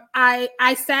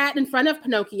 I sat in front of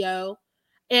Pinocchio,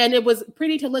 and it was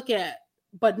pretty to look at,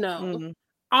 but no.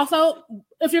 Also,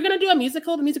 if you're gonna do a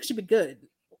musical, the music should be good.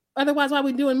 Otherwise, why are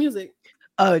we doing music?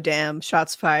 Oh damn!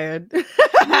 Shots fired.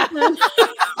 And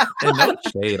no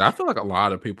shade. I feel like a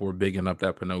lot of people were bigging up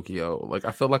that Pinocchio. Like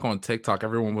I feel like on TikTok,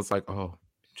 everyone was like, "Oh,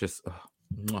 just."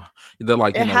 They're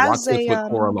like, watch this with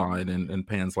Coraline and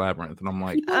Pan's Labyrinth, and I'm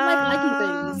like, people like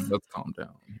liking things. Let's calm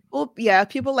down. Well, yeah,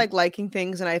 people like liking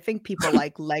things, and I think people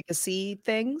like legacy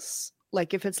things.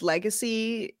 Like if it's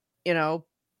legacy,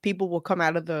 people will come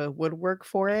out of the woodwork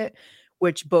for it.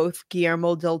 Which both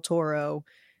Guillermo del Toro,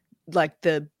 like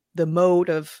the mode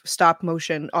of stop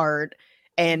motion art,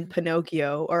 and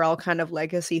Pinocchio are all kind of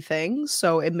legacy things,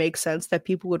 so it makes sense that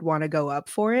people would want to go up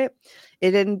for it.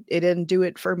 It didn't do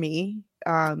it for me.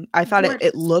 I thought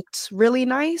it looked really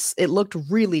nice. It looked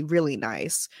really, really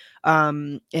nice.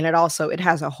 And it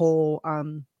has a whole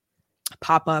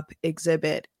pop-up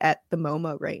exhibit at the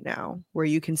MoMA right now where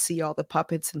you can see all the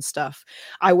puppets and stuff.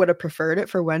 I would have preferred it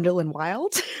for Wendell and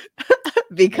Wild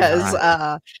because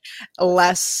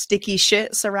less sticky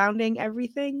shit surrounding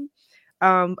everything.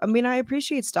 I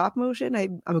appreciate stop motion.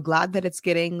 I'm glad that it's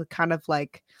getting kind of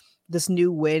like this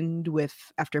new wind with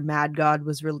after Mad God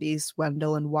was released,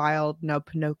 Wendell and Wild, now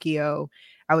Pinocchio.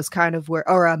 I was kind of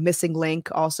Missing Link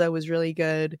also was really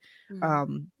good.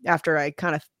 After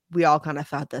we all kind of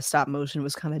thought that stop motion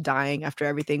was kind of dying after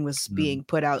everything was being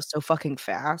put out so fucking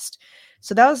fast.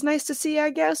 So that was nice to see, I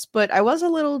guess. But I was a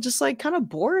little just like kind of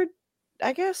bored,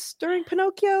 I guess, during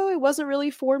Pinocchio. It wasn't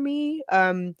really for me.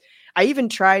 I even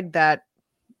tried that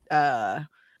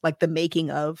like the making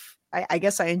of. I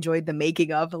guess I enjoyed the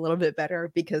making of a little bit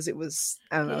better because it was,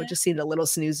 I don't know, it just seemed a little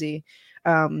snoozy.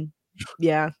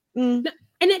 Yeah.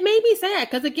 And it made me sad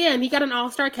because again, he got an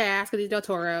all-star cast because he's Del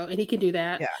Toro and he can do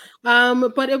that. Yeah.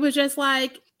 But it was just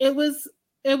like it was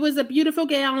a beautiful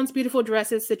gowns, beautiful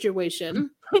dresses situation.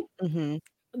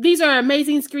 These are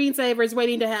amazing screensavers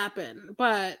waiting to happen,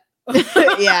 but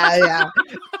yeah.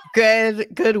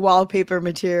 Good wallpaper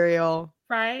material.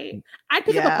 Right? I'd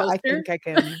pick up a poster. I think I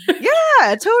can.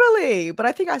 Yeah, totally. But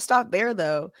I think I stopped there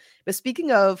though. But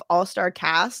speaking of all-star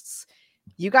casts,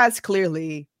 you guys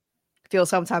clearly feel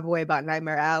some type of way about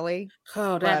Nightmare Alley.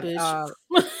 Oh, that bitch.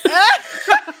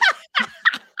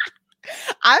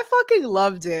 I fucking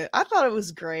loved it. I thought it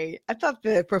was great. I thought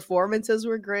the performances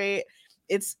were great.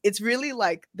 It's really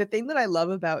like the thing that I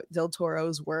love about Del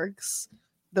Toro's works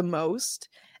the most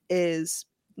is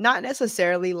not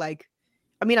necessarily like,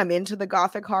 I'm into the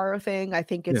gothic horror thing. I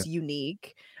think it's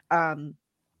unique.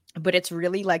 But it's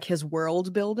really like his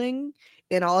world building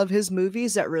in all of his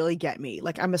movies that really get me.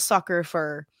 Like I'm a sucker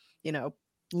for,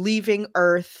 leaving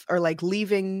Earth or like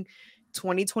leaving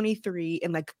 2023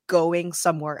 and like going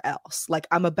somewhere else. Like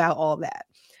I'm about all that.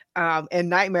 And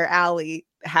Nightmare Alley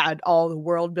had all the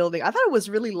world building. I thought it was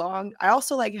really long. I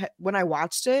also like when I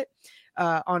watched it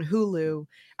on Hulu,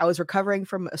 I was recovering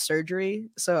from a surgery,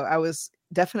 so I was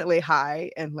definitely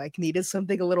high and like needed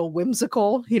something a little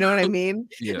whimsical. You know what I mean?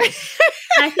 Yeah.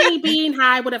 I think being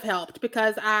high would have helped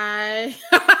because I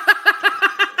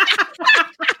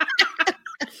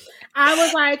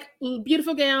was like,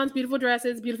 beautiful gowns, beautiful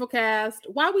dresses, beautiful cast.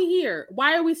 Why are we here?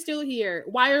 Why are we still here?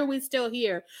 Why are we still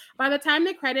here? By the time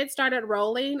the credits started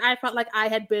rolling, I felt like I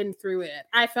had been through it.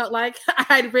 I felt like I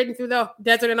had ridden through the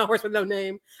desert in a horse with no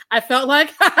name. I felt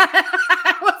like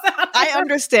I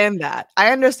understand that.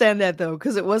 I understand that though,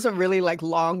 because it was a really like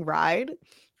long ride.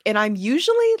 And I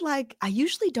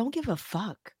usually don't give a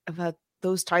fuck about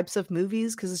those types of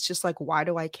movies because it's just like, why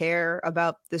do I care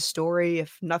about this story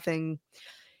if nothing,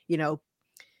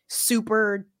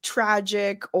 super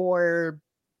tragic or,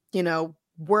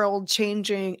 world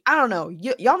changing? I don't know.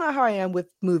 Y'all know how I am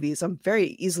with movies. I'm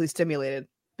very easily stimulated.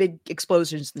 Big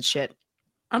explosions and shit.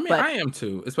 I mean, I am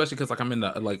too, especially because like I'm in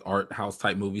the like art house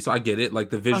type movie, so I get it.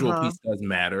 Like the visual piece does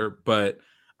matter, but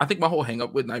I think my whole hang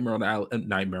up with Nightmare on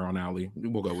Alley,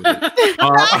 we'll go with it.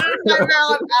 Nightmare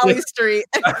on Alley Street.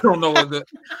 I don't know what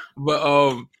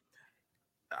but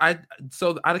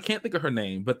I can't think of her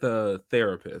name, but the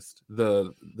therapist,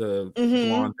 the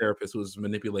blonde therapist who was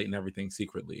manipulating everything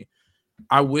secretly.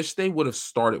 I wish they would have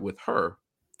started with her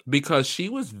because she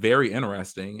was very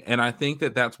interesting, and I think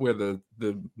that's where the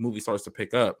movie starts to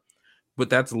pick up. But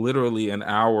that's literally an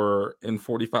hour and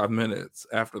 45 minutes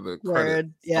after the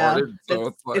credits started. So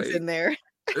it's like, it's in there.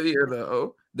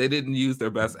 They didn't use their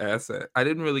best asset. I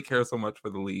didn't really care so much for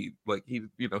the lead. Like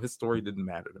his story didn't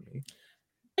matter to me.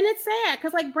 And it's sad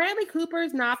because like Bradley Cooper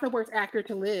is not the worst actor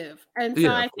to live. And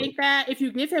so I think that if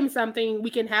you give him something, we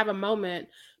can have a moment.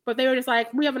 But they were just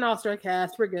like, we have an all-star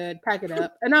cast. We're good. Pack it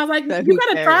up. And I was like, you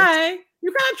gotta try.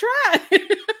 You gotta try.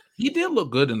 He did look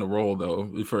good in the role,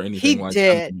 though, for anything he like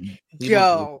did.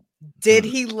 that. Did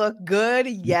he look good?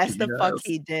 Yes, the fuck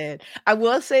he did. I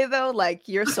will say, though, like,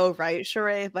 you're so right,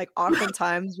 Sheree. Like,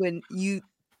 oftentimes when you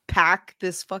pack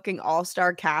this fucking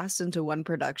all-star cast into one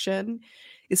production,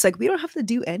 it's like, we don't have to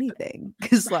do anything.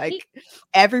 Because, like,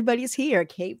 everybody's here.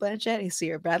 Cate Blanchett is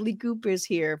here. Bradley Cooper's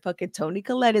here. Fucking Toni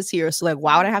Collette is here. So, like,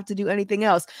 why would I have to do anything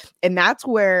else? And that's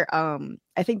where,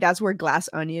 I think that's where Glass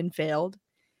Onion failed.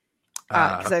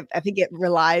 Because I think it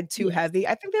relied too heavy.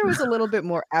 I think there was a little bit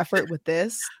more effort with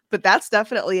this, but that's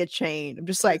definitely a chain. I'm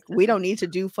just like, we don't need to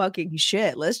do fucking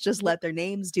shit. Let's just let their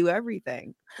names do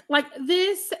everything. Like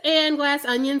this and Glass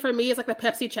Onion for me is like the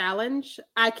Pepsi challenge.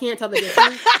 I can't tell the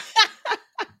difference.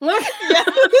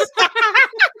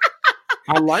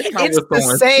 I like how it's we're throwing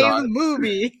the same shots.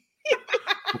 movie.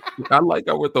 I like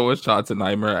how we're throwing shots at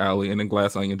Nightmare Alley and then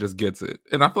Glass Onion just gets it.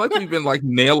 And I feel like we've been like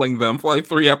nailing them for like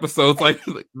 3 episodes. Like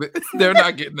they're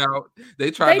not getting out.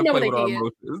 They tried to play with our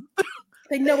emotions.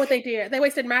 They know what they did. They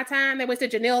wasted my time. They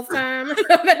wasted Janelle's time. They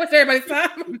wasted everybody's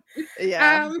time.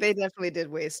 Yeah, they definitely did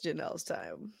waste Janelle's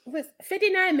time. It was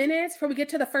 59 minutes before we get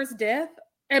to the first death.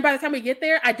 And by the time we get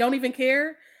there, I don't even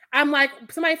care. I'm like,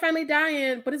 somebody finally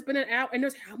dying, but it's been an hour and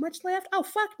there's how much left? Oh,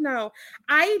 fuck no.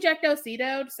 I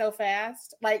ejectocetoed so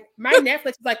fast. Like, my Netflix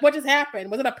is like, what just happened?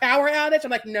 Was it a power outage?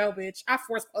 I'm like, no, bitch. I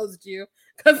force closed you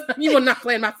because you will not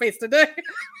play in my face today.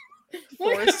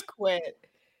 Force quit.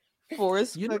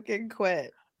 Force fucking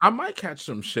quit. I might catch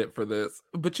some shit for this,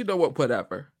 but you know what?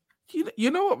 Whatever.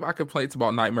 You know what my complaints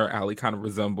about Nightmare Alley kind of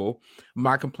resemble?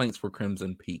 My complaints for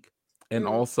Crimson Peak. And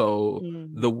also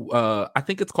I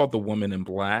think it's called The Woman in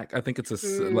Black. I think it's they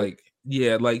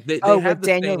have with the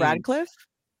Daniel Radcliffe.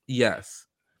 Yes,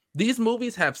 these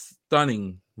movies have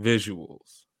stunning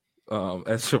visuals.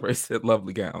 As Sheree said,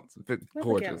 lovely gowns,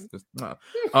 gorgeous. But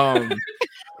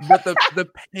the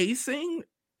pacing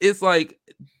is like,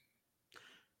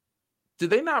 do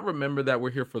they not remember that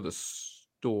we're here for the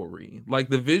story? Like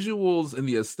the visuals and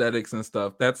the aesthetics and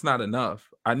stuff. That's not enough.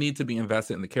 I need to be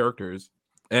invested in the characters.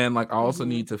 And like I also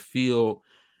need to feel.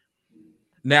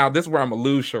 Now this is where I'm a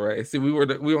lose, Sheree. See, we were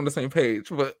on the same page,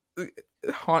 but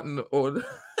haunting or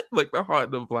like the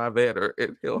haunting of Bly Manor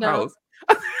at Hill House.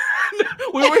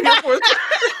 We were here for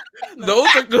those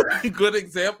are good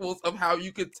examples of how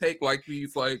you could take like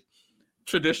these like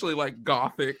traditionally like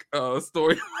gothic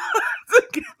storylines to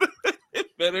give it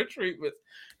better treatment.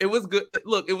 It was good.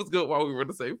 Look, it was good while we were on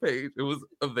the same page. It was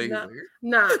amazing.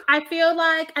 No. I feel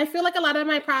like a lot of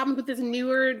my problems with this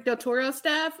newer Del Toro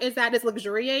stuff is that it's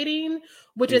luxuriating,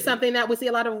 which is something that we see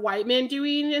a lot of white men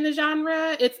doing in the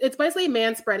genre. It's basically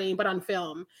manspreading, but on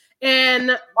film.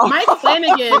 And Mike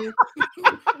Flanagan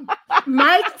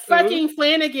Mike fucking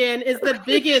Flanagan is the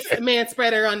biggest man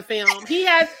spreader on film.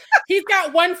 He's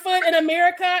got 1 foot in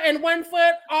America and 1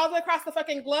 foot all the way across the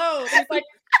fucking globe. He's like,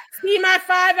 see my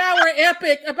 5-hour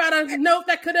epic about a note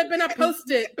that could have been a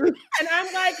Post-it. And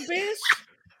I'm like, bitch.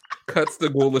 Cuts the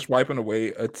ghoulish wiping away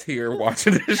a tear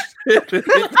watching this shit.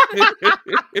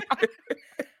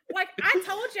 Like, I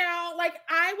told y'all, like,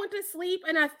 I went to sleep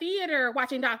in a theater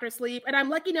watching Dr. Sleep, and I'm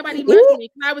lucky nobody mugged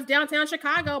me because I was downtown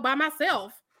Chicago by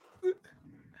myself.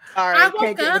 All right, I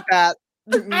woke up. That.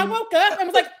 I woke up and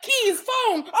was like, keys,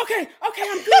 phone. Okay,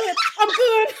 I'm good. I'm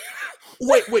good.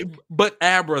 Wait, but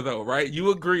Abra though, right?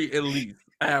 You agree at least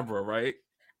Abra, right?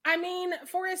 I mean,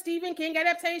 for a Stephen King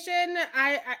adaptation,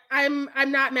 I'm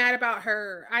not mad about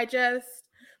her. I just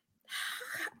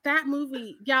that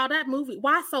movie,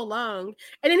 why so long?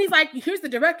 And then he's like, here's the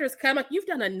director's cut. I'm like, you've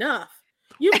done enough.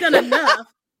 If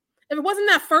it wasn't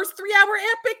that first 3-hour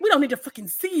epic, we don't need to fucking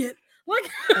see it.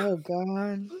 Like, oh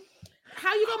God.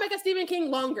 How you gonna make a Stephen King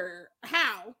longer?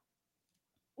 How?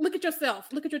 Look at yourself.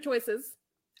 Look at your choices.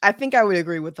 I think I would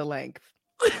agree with the length.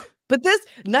 But this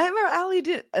Nightmare Alley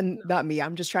did, and not me,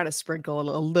 I'm just trying to sprinkle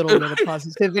a little bit of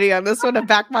positivity on this one to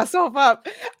back myself up.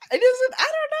 I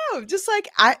don't know. Just like,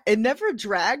 it never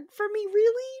dragged for me,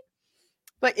 really.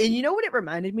 But, and you know what it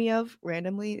reminded me of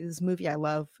randomly? This movie I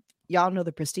love. Y'all know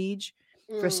The Prestige?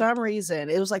 For some reason,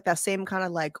 it was like that same kind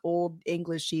of like old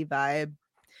Englishy vibe,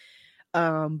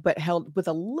 but held with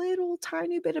a little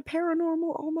tiny bit of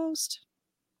paranormal almost.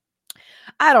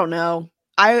 I don't know.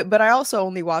 But I also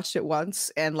only watched it once,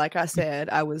 and like I said,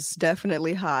 I was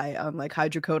definitely high on like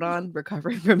hydrocodone,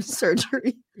 recovering from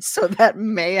surgery, so that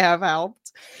may have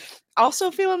helped.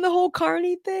 Also feeling the whole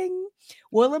Carney thing,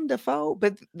 Willem Dafoe,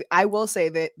 but I will say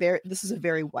that this is a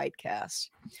very white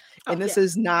cast, and this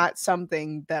is not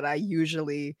something that I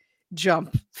usually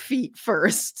jump feet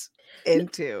first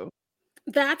into.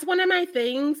 That's one of my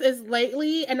things is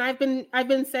lately, and I've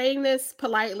been saying this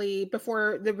politely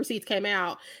before the receipts came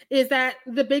out, is that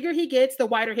the bigger he gets, the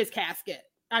wider his casket.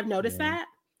 I've noticed that.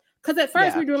 Because at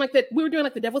first we were doing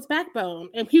like the Devil's Backbone,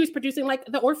 and he was producing like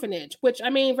The Orphanage, which I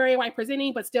mean, very white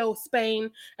presenting, but still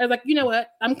Spain. I was like, you know what?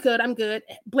 I'm good.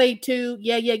 Blade 2,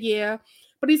 yeah.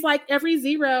 But he's like, every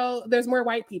zero, there's more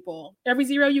white people. Every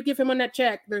zero you give him on that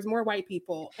check, there's more white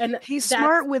people. And he's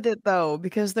smart with it though,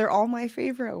 because they're all my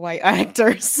favorite white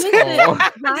actors. Right?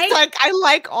 Like, I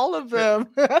like all of them.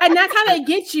 And that's how they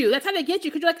get you. Because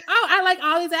you're like, oh, I like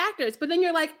all these actors. But then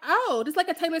you're like, oh, just like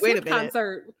a Taylor Swift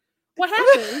concert. What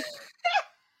happened?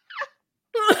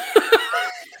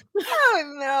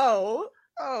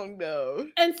 Oh no.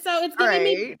 And so it's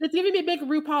giving me big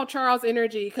RuPaul Charles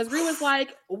energy, because Ru was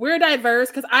like, we're diverse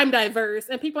because I'm diverse.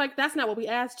 And people are like, that's not what we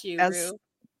asked you, Ru.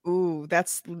 Ooh,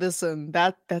 that's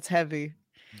heavy.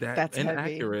 That's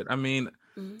inaccurate. I mean,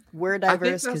 we're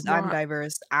diverse because I'm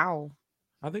diverse. Ow.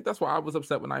 I think that's why I was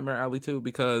upset with Nightmare Alley too,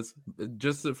 because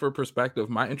just for perspective,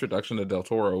 my introduction to Del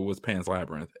Toro was Pan's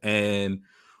Labyrinth, and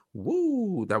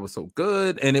woo, that was so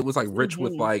good. And it was like rich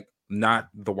with like not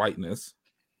the whiteness.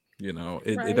 You know,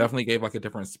 it definitely gave like a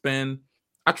different spin.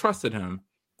 I trusted him,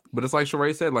 but it's like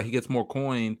Sheree said, like he gets more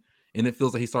coin, and it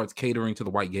feels like he starts catering to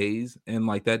the white gaze, and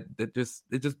like that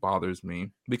just bothers me,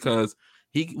 because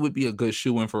he would be a good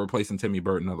shoe-in for replacing Timmy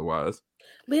Burton otherwise.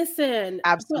 Listen,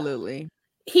 absolutely.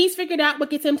 He's figured out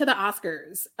what gets him to the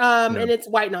Oscars, and it's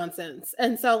white nonsense,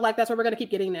 and so like that's what we're gonna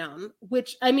keep getting now.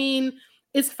 Which I mean,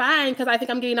 it's fine, because I think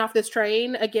I'm getting off this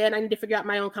train. Again, I need to figure out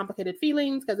my own complicated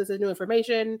feelings because this is new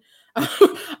information.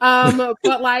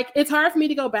 But like, it's hard for me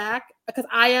to go back because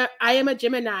I am a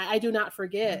Gemini. I do not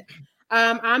forget.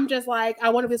 I'm just like, I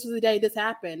wonder if this was the day this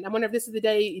happened. I wonder if this is the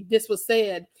day this was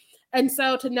said. And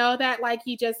so to know that like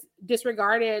he just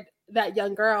disregarded that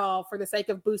young girl for the sake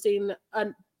of boosting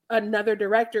another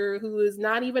director who is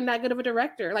not even that good of a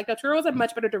director. Like, Del Toro is a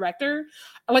much better director.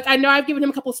 Like, I know I've given him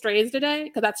a couple strays today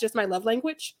because that's just my love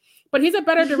language, but he's a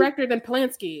better director than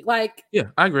Polanski. Like, yeah,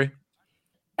 I agree.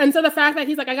 And so the fact that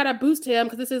he's like, I gotta boost him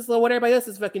because this is what everybody else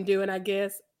is fucking doing, I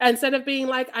guess. Instead of being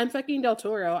like, I'm fucking Del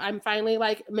Toro, I'm finally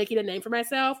like making a name for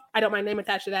myself. I don't want my name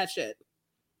attached to that shit.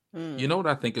 You know what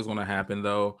I think is going to happen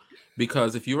though?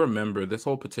 Because if you remember, this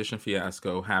whole petition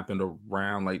fiasco happened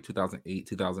around like 2008,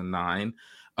 2009.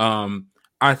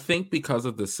 I think because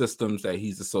of the systems that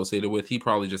he's associated with, he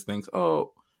probably just thinks,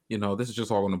 oh, you know, this is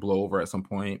just all going to blow over at some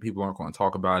point. People aren't going to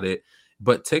talk about it.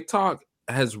 But TikTok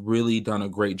has really done a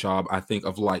great job, I think,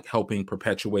 of like helping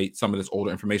perpetuate some of this older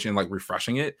information, like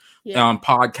refreshing it. Yeah.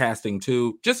 Podcasting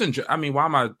too. I mean, why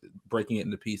am I breaking it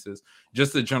into pieces?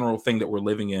 Just the general thing that we're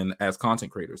living in as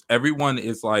content creators. Everyone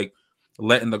is like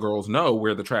letting the girls know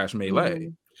where the trash may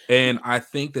lay. And I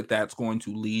think that that's going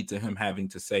to lead to him having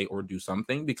to say or do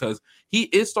something, because he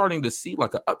is starting to see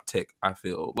like an uptick. I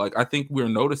feel like, I think we're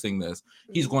noticing this.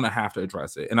 He's going to have to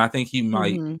address it. And I think he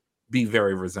might be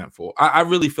very resentful. I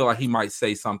really feel like he might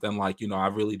say something like, I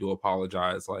really do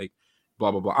apologize. Like,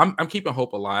 blah, blah, blah. I'm keeping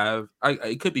hope alive.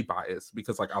 It could be biased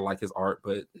because like I like his art,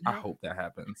 but I hope that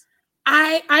happens.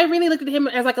 I really looked at him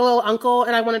as like a little uncle,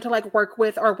 and I wanted to like work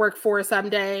with or work for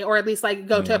someday, or at least like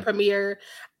go to a premiere.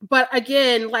 But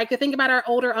again, like the thing about our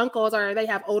older uncles are they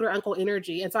have older uncle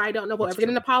energy. And so I don't know if we'll ever get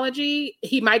an apology.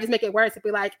 He might just make it worse and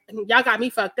be like, y'all got me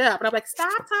fucked up. And I'm like,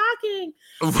 stop talking.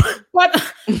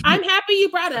 But I'm happy you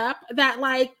brought up that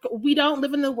like we don't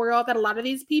live in the world that a lot of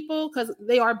these people, because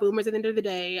they are boomers at the end of the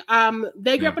day.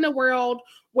 They grew up in a world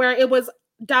where it was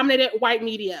dominated white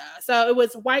media. So it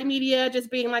was white media just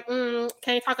being like,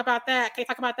 can't talk about that. Can't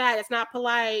talk about that. It's not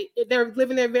polite. They're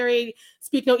living their very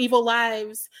speak no evil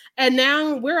lives. And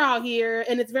now we're all here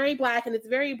and it's very black and it's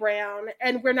very brown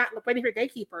and we're not waiting for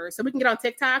gatekeepers. So we can get on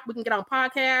TikTok. We can get on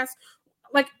podcasts.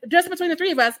 Like just between the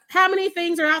three of us, how many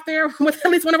things are out there with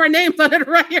at least one of our names on it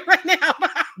right here, right now?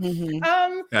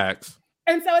 Facts.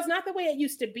 And so it's not the way it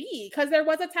used to be, because there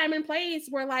was a time and place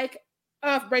where like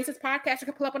a racist podcaster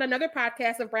could pull up on another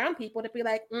podcast of brown people to be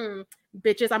like,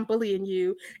 bitches, I'm bullying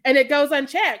you. And it goes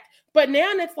unchecked. But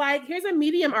now it's like, here's a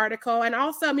Medium article. And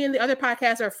also me and the other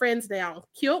podcasts are friends now.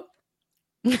 Cute.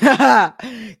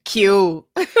 Cute.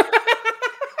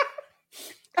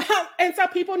 And so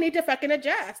people need to fucking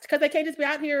adjust, because they can't just be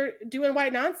out here doing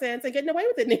white nonsense and getting away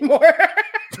with it anymore.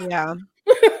 Yeah.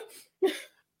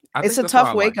 It's a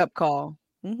tough wake-up call.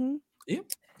 Yeah,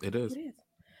 it is.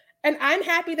 And I'm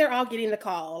happy they're all getting the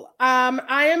call.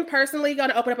 I am personally going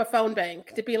to open up a phone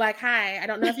bank to be like, hi, I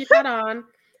don't know if you caught on.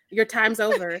 Your time's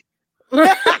over.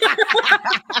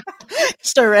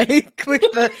 Sorry.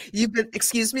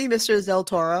 Excuse me, Mr. Del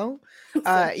Toro.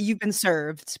 You've been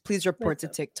served. Please report to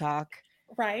TikTok.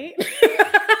 Right.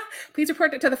 Please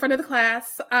report it to the front of the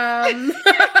class.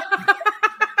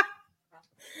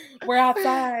 We're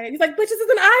outside. He's like, bitch, this is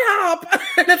an IHOP.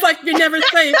 And it's like, you're never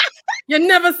safe. You're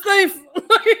never safe.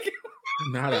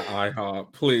 Not an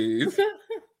IHOP, please.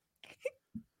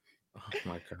 Oh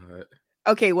my God.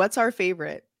 Okay, what's our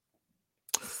favorite?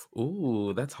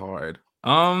 Ooh, that's hard.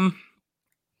 I'll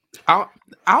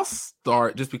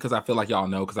start just because I feel like y'all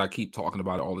know, because I keep talking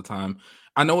about it all the time.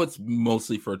 I know it's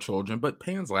mostly for children, but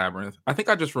Pan's Labyrinth. I think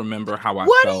I just remember how I felt.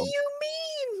 What do you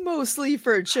mean mostly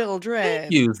for children?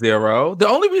 Thank you, Zero. The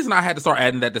only reason I had to start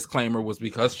adding that disclaimer was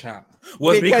because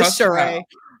Sheree.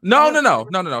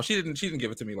 No. She didn't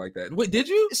give it to me like that. Wait, did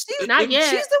you? Not yet.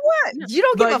 She's the one. You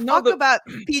don't give a fuck about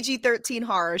PG-13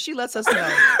 horror. She lets us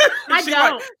know. I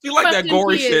don't. She like that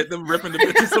gory shit, them ripping the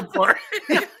bitches apart.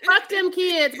 Fuck them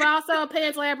kids, but also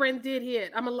Pan's Labyrinth did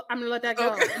hit. I'm gonna let that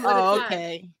go.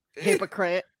 Okay.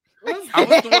 Hypocrite.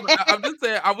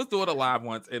 I was doing a live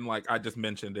once, and like I just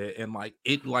mentioned it, and like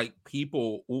it, like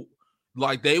people,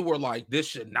 like they were like, this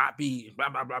should not be blah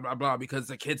blah blah blah blah because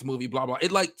it's a kids movie, blah blah.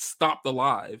 It like stopped the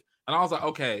live, and I was like,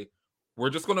 okay, we're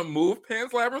just gonna move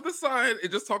Pan's Labyrinth aside and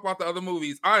just talk about the other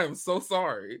movies. I am so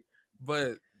sorry,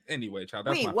 but anyway, child.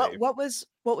 That's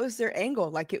what was their angle?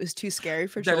 Like it was too scary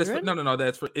for children? No.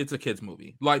 It's a kids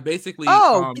movie. Like basically,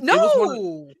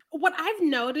 no. What I've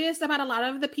noticed about a lot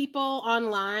of the people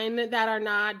online that are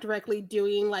not directly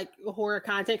doing like horror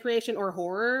content creation or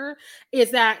horror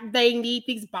is that they need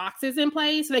these boxes in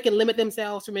place so they can limit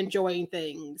themselves from enjoying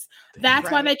things. That's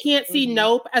why they can't see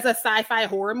Nope as a sci-fi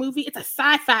horror movie. It's a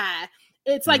sci-fi.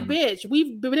 It's like, bitch,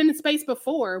 we've been in space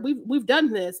before. We've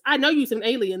done this. I know you some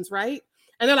aliens, right?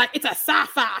 And they're like, it's a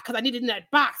sci-fi because I need it in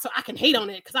that box so I can hate on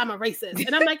it because I'm a racist.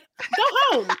 And I'm like, go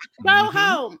home. Go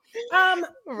home.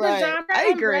 Right.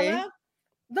 I agree.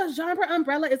 The genre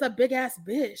umbrella is a big ass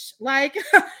bitch. Like,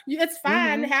 it's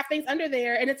fine to have things under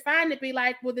there. And it's fine to be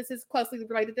like, well, this is closely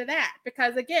related to that.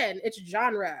 Because again, it's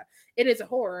genre. It is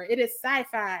horror. It is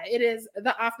sci-fi. It is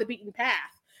the off the beaten path.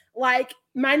 Like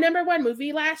my number one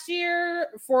movie last year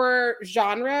for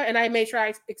genre, and I made sure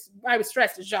I was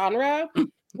stressed genre,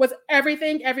 was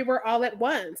Everything Everywhere All at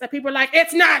Once. And people were like,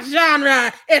 it's not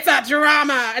genre, it's a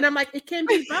drama. And I'm like, it can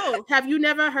be both. Have you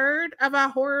never heard of a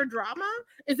horror drama?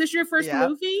 Is this your first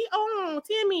movie? Oh,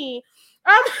 Timmy.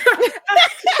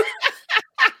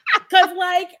 Because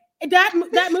like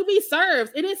that movie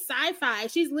serves. It is sci-fi.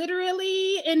 She's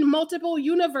literally in multiple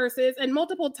universes and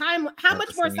multiple time. How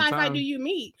much more sci-fi do you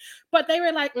meet? But they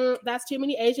were like, that's too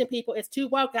many Asian people. It's too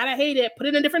woke. Gotta hate it. Put it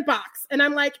in a different box. And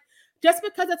I'm like, just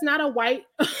because it's not a white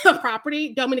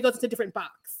property, don't mean it goes into a different box.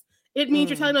 It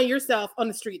means you're telling on yourself on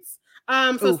the streets.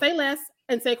 So say less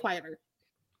and say quieter.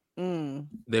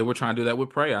 They were trying to do that with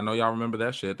Prey. I know y'all remember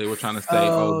that shit. They were trying to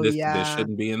say, this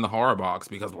shouldn't be in the horror box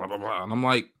because blah blah blah. And I'm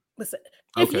like, listen,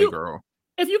 okay, girl.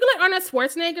 If you can let Arnold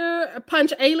Schwarzenegger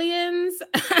punch aliens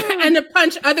and to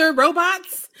punch other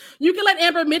robots, you can let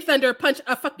Amber Midthunder punch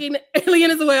a fucking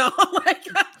alien as well. Like,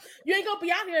 you ain't gonna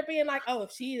be out here being like, oh,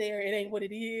 if she there, it ain't what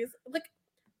it is. Like,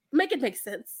 make it make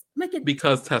sense.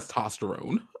 Because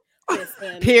testosterone.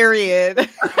 Listen. Period.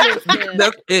 Listen.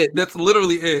 That's it. That's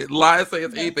literally it. Lie say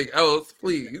it's anything else,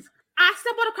 please. I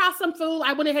stumbled across some fool.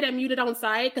 I went ahead and muted on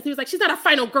site because he was like, she's not a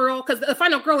final girl because the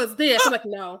final girl is this. I'm like,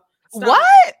 no. Stop.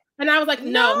 What? And I was like,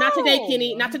 no, not today,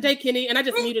 Kenny. Not today, Kenny. And I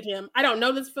just muted him. I don't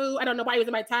know this fool. I don't know why he was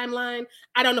in my timeline.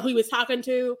 I don't know who he was talking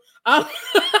to.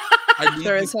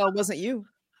 Sure as hell wasn't you.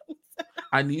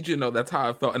 I need you to know that's how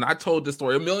I felt. And I told this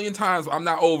story a million times. I'm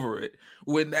not over it.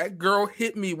 When that girl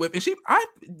hit me with, and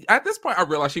at this point, I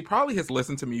realized she probably has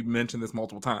listened to me mention this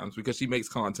multiple times because she makes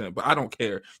content, but I don't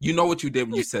care. You know what you did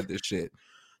when you said this shit.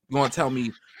 You want to tell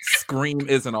me Scream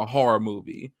isn't a horror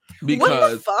movie? Because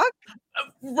what the fuck?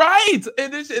 Right.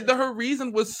 And her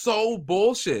reason was so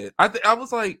bullshit. I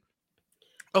was like,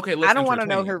 okay, I don't want to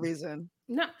know her reason.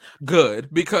 No. Good,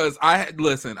 because I had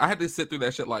to sit through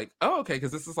that shit like, oh, okay,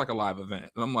 because this is like a live event.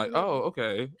 And I'm like, oh,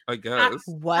 okay, I guess.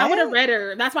 I would have read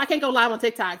her. That's why I can't go live on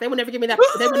TikTok. They would never give me that.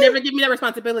 They would never give me that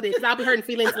responsibility because I'll be hurting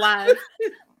feelings live.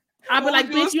 I'll be like,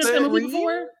 bitch, you seen the movie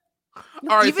before?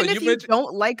 All right, even if you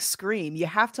don't like Scream, you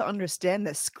have to understand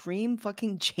that Scream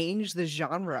fucking changed the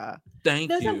genre.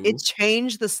 Thank you. It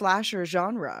changed the slasher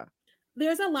genre.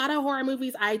 There's a lot of horror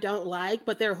movies I don't like,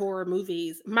 but they're horror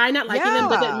movies. My not liking them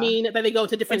doesn't mean that they go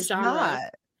to different genres.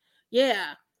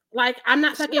 Yeah. Like, I'm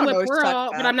not fucking with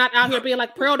Pearl, but I'm not out here being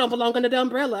like, Pearl don't belong under the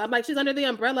umbrella. I'm like, she's under the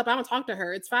umbrella, but I don't talk to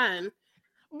her. It's fine.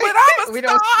 But I'm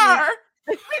a star!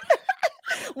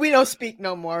 We don't speak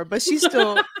no more, but she's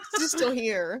still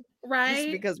here. Right.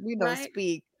 Just because we don't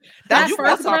speak. You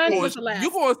gonna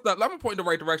stop. Let me point in the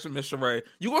right direction, Miss Sheree.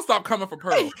 You gonna stop coming for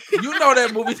Pearl. You know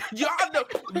that movie. Y'all know,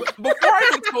 before I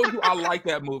even told you I like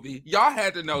that movie, y'all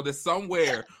had to know that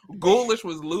somewhere Ghoulish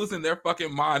was losing their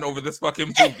fucking mind over this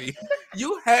fucking movie.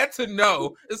 You had to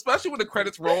know, especially when the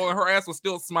credits roll and her ass was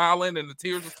still smiling and the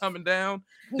tears was coming down.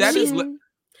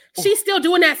 She's still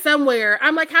doing that somewhere.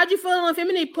 I'm like, how'd you feel on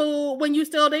Infinity Pool when you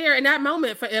still there in that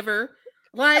moment forever?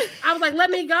 Like, I was like, let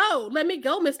me go,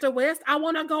 Mr. West. I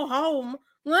want to go home.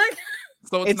 Like,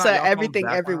 so it's a everything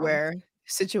everywhere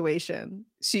situation.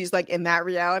 She's like in that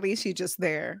reality, she's just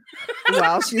there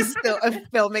while she's still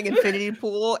filming Infinity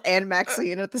Pool and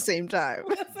Maxine at the same time,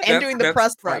 and doing the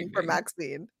press run for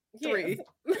Maxine 3.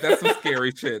 That's some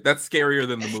scary shit. That's scarier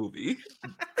than the movie.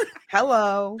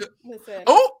 Hello. Listen.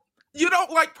 Oh, you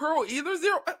don't like Pearl either,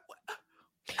 Zero?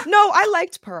 No, I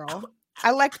liked Pearl.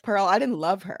 I didn't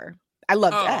love her. I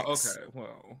loved X. Okay,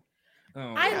 well.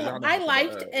 I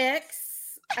liked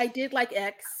X. I did like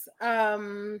X.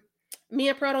 Me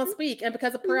and Pearl don't speak, and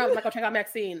because of Pearl, I'm not gonna check out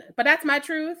Maxine. But that's my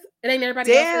truth. It ain't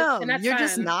everybody else's, and that's you're fine.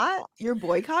 Just not. You're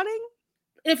boycotting.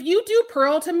 If you do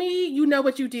Pearl to me, you know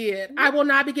what you did. I will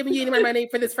not be giving you any more money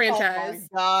for this franchise.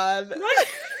 Oh my God.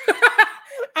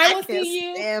 I will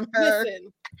see you.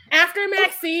 Listen, after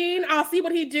Maxine, I'll see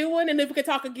what he's doing, and if we can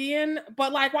talk again.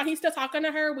 But like while he's still talking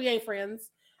to her, we ain't friends.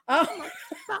 Oh my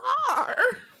God.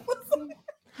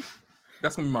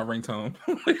 That's gonna be my ringtone.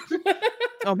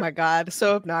 Oh my God,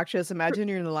 so obnoxious. Imagine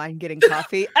you're in the line getting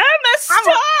coffee. I'm a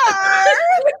star.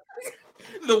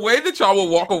 The way that y'all will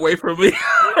walk away from me.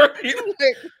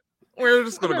 We're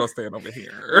just gonna go stand over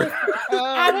here.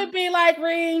 I would be like,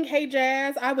 ring, hey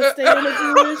Jazz. I would stay on the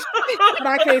Jewish, but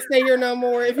I can't stay here no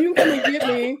more. If you can come and get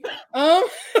me, oh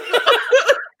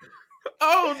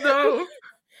no.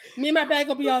 Me and my bag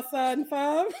will be outside in 5.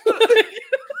 I'm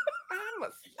a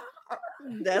star.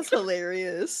 That's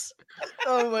hilarious.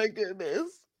 Oh my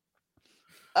goodness.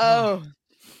 Oh,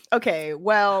 okay.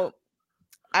 Well,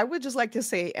 I would just like to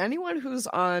say, anyone who's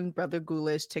on Brother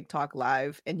Ghoulish TikTok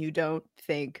live and you don't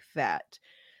think that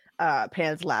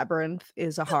Pan's Labyrinth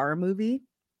is a horror movie,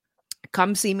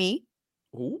 come see me.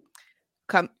 Ooh.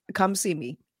 Come see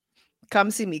me.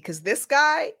 Come see me, because this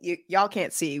guy, y'all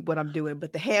can't see what I'm doing,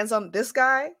 but the hands on this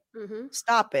guy,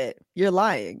 stop it. You're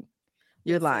lying.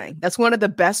 You're lying. That's one of the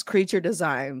best creature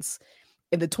designs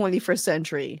in the 21st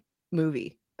century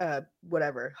movie,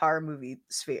 horror movie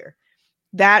sphere.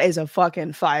 That is a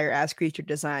fucking fire ass creature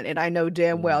design. And I know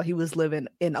damn well he was living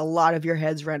in a lot of your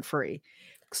heads rent free.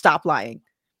 Stop lying.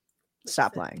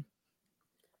 Stop lying.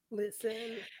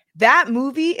 Listen. That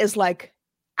movie is like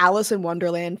Alice in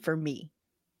Wonderland for me.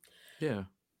 Yeah.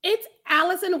 It's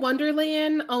Alice in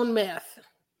Wonderland on meth.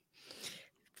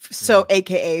 So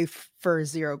AKA for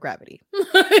zero gravity.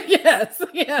 Yes.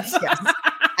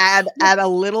 Add a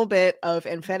little bit of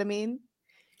amphetamine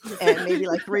and maybe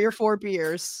like 3 or 4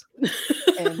 beers,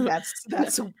 and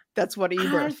that's what you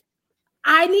birth.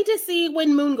 I need to see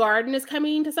when Moon Garden is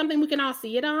coming to something we can all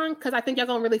see it on, because I think y'all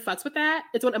gonna really fucks with that.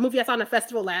 It's a movie I saw on a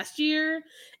festival last year,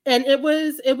 and it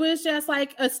was just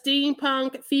like a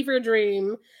steampunk fever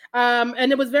dream,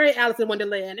 and it was very Alice in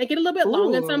Wonderland. It get a little bit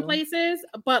long in some places,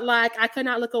 but like I could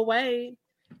not look away.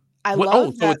 I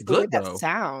love so it's good that though.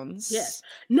 sounds. Yes.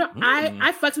 No,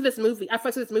 I fucks with this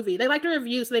movie. They like the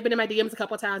review, so they've been in my DMs a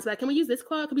couple of times. Like, can we use this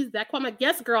quote? Can we use that quote? I'm like,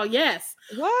 yes, girl, yes.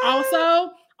 What?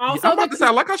 Also, I'm about to say,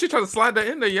 I like how she tried to slide that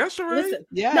in there. Yes, right? Listen,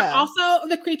 yeah. No, also,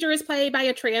 the creature is played by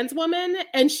a trans woman,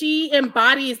 and she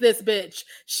embodies this bitch.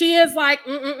 She is like,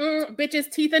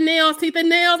 bitches, teeth and nails.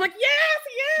 Like,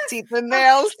 yes. Teeth and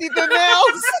nails.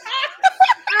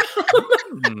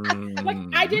 Like,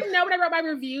 I didn't know when I wrote my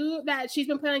review that she's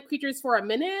been playing creatures for a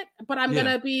minute, but I'm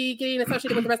gonna be getting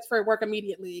associated with the rest of her work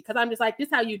immediately, because I'm just like, this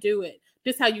how you do it.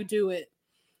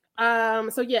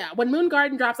 So yeah, when Moon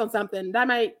Garden drops on something,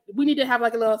 we need to have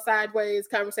like a little sideways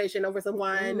conversation over some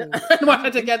wine and watch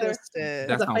it together.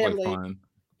 That sounds like fun.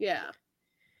 Yeah.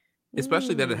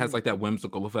 Especially that it has like that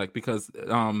whimsical effect, because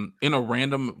in a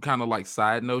random kind of like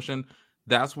side notion,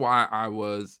 that's why I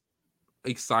was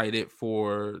excited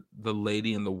for The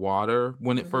Lady in the Water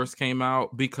when it first came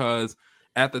out, because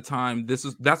at the time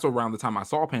that's around the time I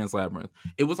saw Pan's Labyrinth.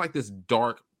 It was like this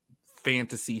dark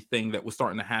fantasy thing that was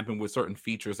starting to happen with certain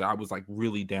features that I was like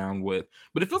really down with,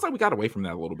 but it feels like we got away from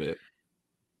that a little bit.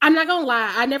 I'm not gonna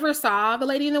lie, I never saw The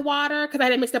Lady in the Water because I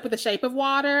had it mixed up with The Shape of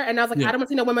Water, and I was like, I don't want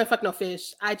to see no women fuck no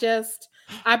fish. I've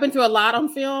been through a lot on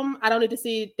film. I don't need to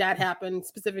see that happen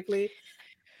specifically.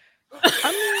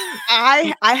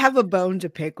 I have a bone to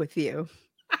pick with you.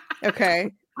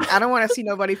 Okay, I don't want to see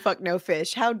nobody fuck no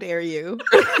fish. How dare you?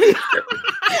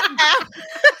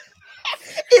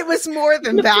 It was more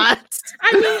than that.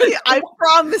 I mean, I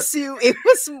promise you, it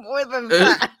was more than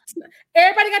that.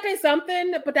 Everybody got to say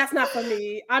something, but that's not for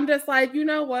me. I'm just like, you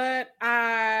know what?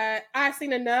 I've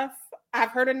seen enough.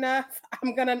 I've heard enough.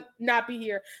 I'm gonna not be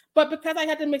here. But because I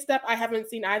had them mixed up, I haven't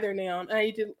seen either now. I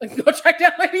need to go track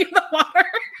down Lady in the Water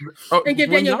and give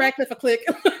Daniel Radcliffe a click.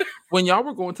 When y'all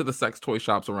were going to the sex toy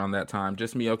shops around that time,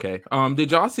 just me, okay.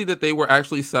 Did y'all see that they were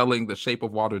actually selling the Shape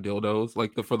of Water dildos,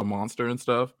 like for the monster and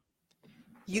stuff?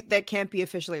 That can't be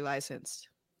officially licensed.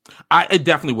 It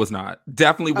definitely was not.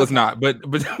 Not. But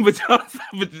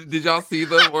did y'all see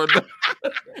them? Or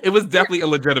it was definitely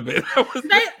illegitimate. They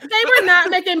were not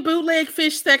making bootleg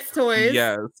fish sex toys.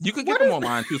 Yes, you could get them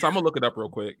online too. So I'm gonna look it up real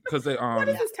quick because they. What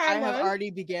is this I have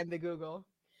already began the Google.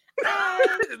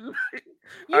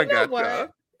 You know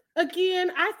what?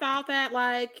 Again, I thought that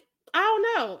like I don't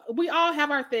know. We all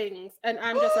have our things, and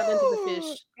I'm just not into the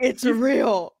fish. It's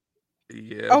real.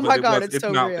 Yeah. Oh my God, it's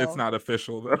so not, real. It's not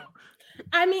official though.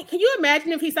 I mean, can you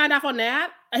imagine if he signed off on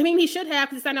that? I mean, he should have,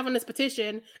 because he signed off on this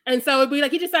petition, and so it'd be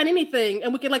like he just signed anything,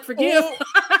 and we could like forgive.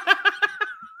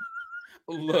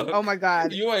 Look, oh my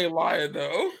God, you ain't lying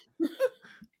though.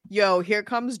 Yo, here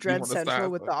comes Dread Central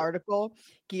with the article.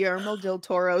 Guillermo del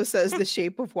Toro says the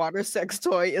Shape of Water sex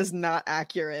toy is not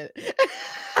accurate.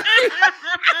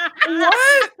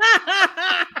 What?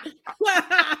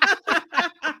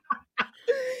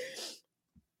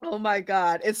 Oh my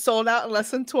God, it's sold out in less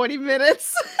than 20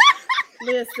 minutes.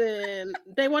 Listen,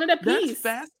 they wanted a piece.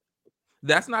 Fast.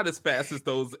 That's not as fast as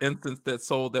those instances that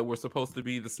sold that were supposed to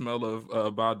be the smell of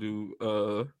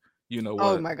Badu. You know what?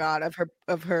 Oh my God, of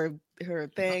her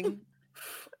thing.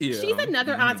 Yeah. She's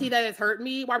another auntie that has hurt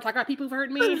me. While I'm talking about people who've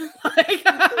hurt me. Like,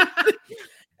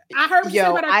 I heard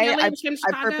about I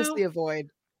purposely avoid.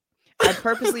 I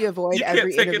purposely avoid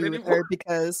every interview with her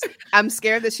because I'm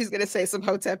scared that she's gonna say some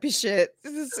hotepi shit.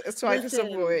 So I just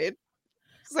avoid.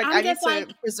 It's like I need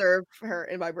to preserve her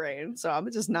in my brain, so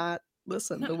I'm just not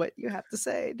listen to what you have to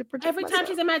say to protect every myself. time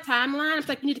she's in my timeline, it's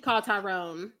like you need to call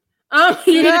Tyrone. You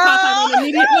need to call Tyrone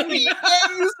immediately. You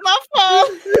can't use my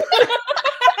phone.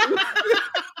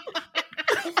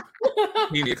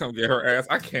 You need to come get her ass.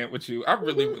 I can't with you. I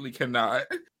really, really cannot.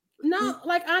 No,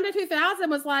 like Under 2000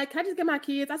 was like, can I just get my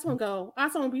kids? I just want to go. I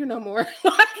just don't want to be here no more.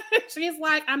 She's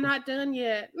like, I'm not done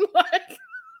yet.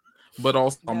 But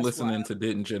also, I'm listening to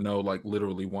Didn't You Know like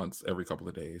literally once every couple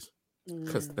of days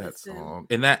because that song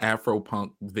and that Afro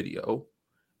punk video.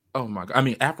 Oh my God! I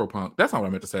mean Afro punk. That's not what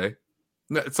I meant to say.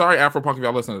 Sorry, Afro punk. If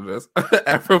y'all listen to this,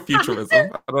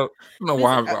 Afrofuturism. I don't know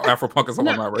why Afro punk is on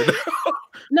my mind right now.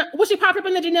 No, well, she popped up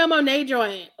in the Janelle Monáe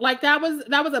joint. Like that was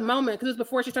a moment because it was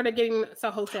before she started getting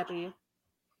so host-happy.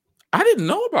 I didn't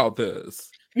know about this.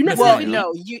 You know, no,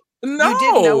 you didn't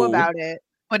know about it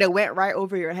but it went right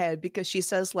over your head because she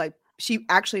says like she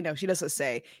actually no, she doesn't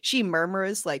say. She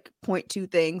murmurs like point two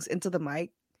things into the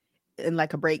mic in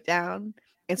like a breakdown.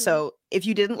 And so if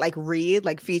you didn't like read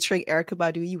like featuring Erykah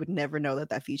Badu, you would never know that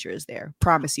that feature is there.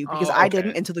 Promise you, because Oh, I okay.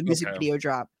 didn't until the music Okay. video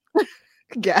dropped.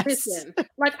 Yes. Listen,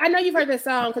 like I know you've heard this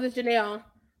song because it's Janelle.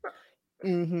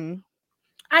 Mm-hmm.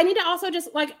 I need to also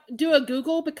just like do a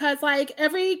Google because like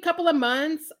every couple of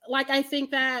months, like I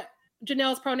think that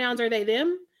Janelle's pronouns are they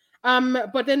them.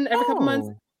 But then every couple months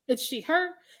it's she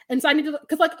her. And so I need to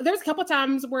because like there's a couple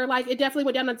times where like it definitely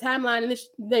went down the timeline and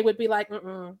they would be like,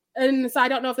 and so I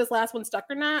don't know if this last one stuck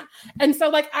or not. And so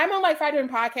like I'm on like 5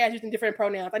 different podcasts using different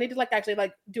pronouns. I need to like actually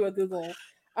like do a Google.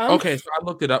 Okay, so I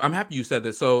looked it up. I'm happy you said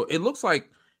this. So it looks like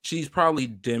she's probably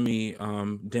demi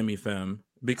femme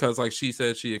because like she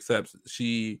said she accepts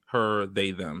she, her,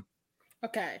 they, them.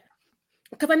 Okay.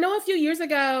 Because I know a few years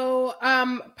ago,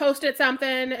 posted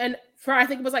something and for I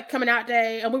think it was like coming out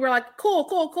day, and we were like,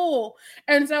 cool.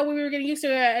 And so we were getting used to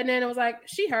it, and then it was like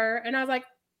she, her, and I was like,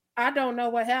 I don't know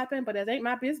what happened, but it ain't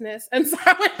my business. And so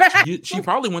I went back. She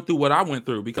probably went through what I went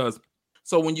through because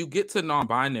so when you get to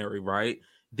non-binary, right?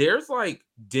 There's like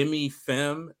demi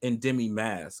femme and demi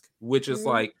masc, which is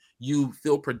like you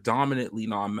feel predominantly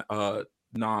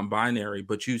non-binary,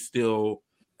 but you still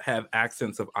have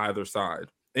accents of either side.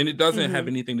 And it doesn't have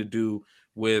anything to do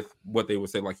with what they would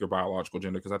say, like your biological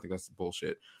gender, because I think that's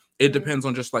bullshit. It depends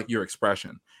on just like your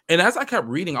expression. And as I kept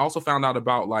reading, I also found out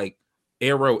about like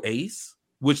aro ace,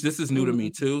 which this is new to me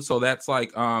too. So that's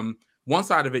like one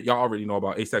side of it, y'all already know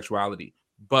about asexuality,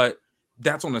 but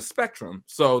that's on a spectrum.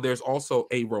 So there's also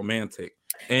aromantic.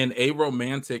 And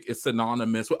aromantic is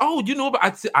synonymous with, you know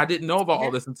about I didn't know about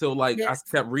all this until like I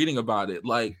kept reading about it.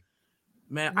 Like,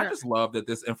 man, I just love that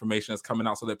this information is coming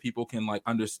out so that people can like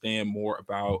understand more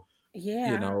about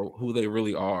you know who they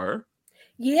really are.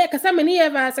 Yeah, because so many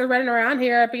of us are running around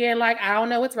here being like, I don't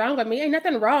know what's wrong with me. Ain't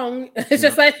nothing wrong. It's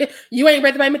just like you ain't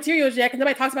read the right materials yet because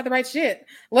nobody talks about the right shit.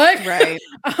 Like, right.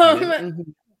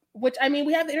 Which I mean,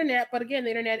 we have the internet, but again, the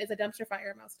internet is a dumpster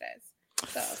fire most days.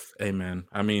 So. Amen.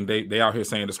 I mean, they out here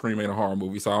saying the Scream ain't a horror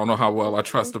movie, so I don't know how well I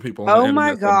trust the people. On Oh the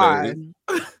my god,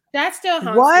 that's still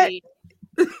haunts me.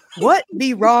 What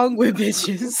be wrong with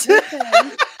bitches?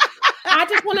 I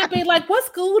just want to be like, what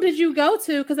school did you go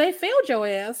to? Because they failed your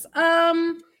ass.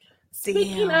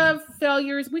 Speaking of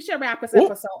failures, we should wrap this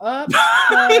episode up.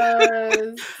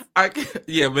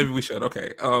 Maybe we should.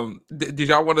 Okay. Did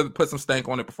y'all want to put some stank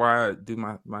on it before I do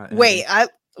my Wait, I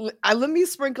let me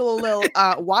sprinkle a little.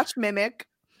 Watch Mimic.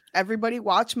 Everybody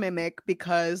watch Mimic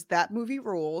because that movie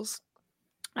rules.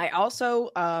 I also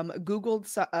Googled.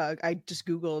 I just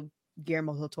Googled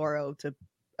Guillermo del Toro to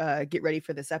get ready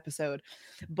for this episode,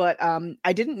 but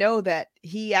I didn't know that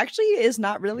he actually is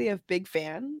not really a big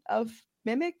fan of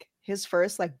Mimic, his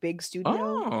first like big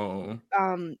studio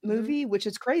movie, which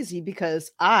is crazy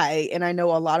because I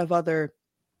know a lot of other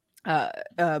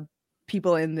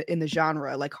people in the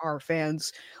genre, like horror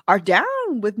fans, are down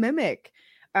with Mimic.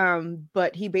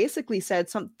 But he basically said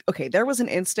there was an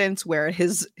instance where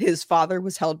his father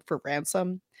was held for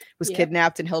ransom,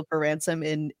 kidnapped and held for ransom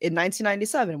in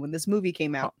 1997 when this movie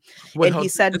came out. Wait, and he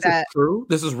said that is true?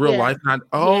 This is real life, not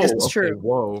this is true.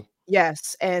 Whoa.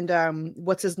 Yes, and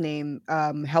what's his name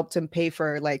helped him pay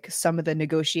for like some of the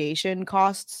negotiation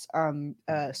costs.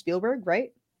 Spielberg,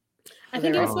 right? I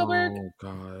think it was Spielberg. Oh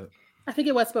god. I think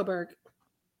it was Spielberg.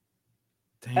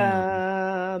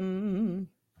 Damn.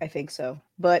 I think so.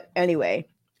 But anyway,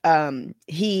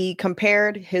 he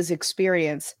compared his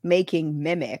experience making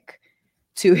Mimic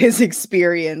to his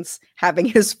experience having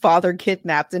his father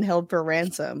kidnapped and held for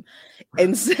ransom,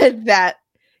 and said that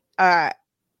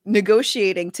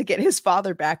negotiating to get his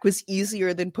father back was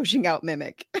easier than pushing out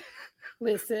Mimic.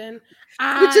 Listen,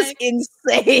 which is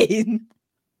insane.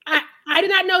 I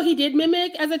did not know he did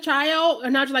Mimic as a child,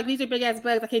 and I was like, these are big ass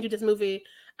bugs. I can't do this movie.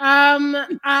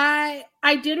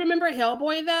 I did remember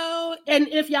Hellboy though, and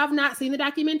if y'all have not seen the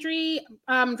documentary,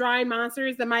 Drawing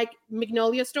Monsters, the Mike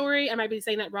Mignola story, I might be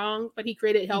saying that wrong, but he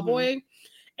created Hellboy,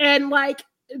 and like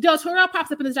Del Toro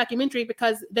pops up in this documentary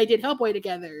because they did Hellboy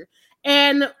together,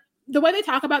 and the way they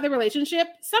talk about their relationship,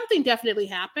 something definitely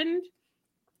happened.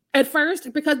 At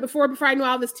first, because before I knew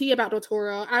all this tea about Del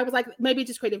Toro, I was like, maybe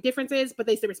just creative differences, but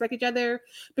they still respect each other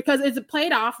because it's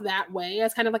played off that way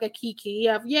as kind of like a key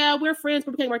of, we're friends,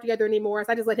 but we can't work together anymore.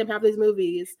 So I just let him have these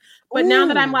movies. But now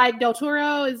that I'm like, Del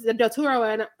Toro is Del Toro,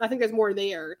 and I think there's more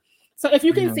there. So if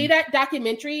you can see that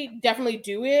documentary, definitely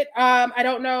do it. I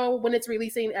don't know when it's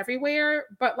releasing everywhere,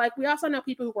 but like we also know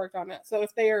people who worked on it. So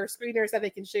if they are screeners that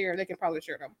they can share, they can probably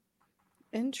share them.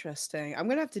 Interesting. I'm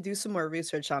gonna have to do some more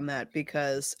research on that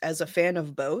because as a fan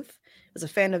of both, as a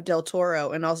fan of Del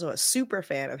Toro and also a super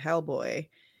fan of Hellboy,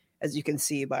 as you can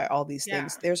see by all these Yeah.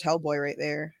 things, there's Hellboy right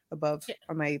there above Yeah.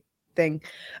 on my thing.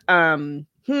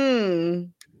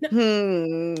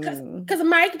 Because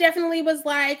Mike definitely was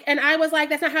like, and I was like,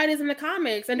 that's not how it is in the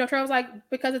comics. And Del Toro was like,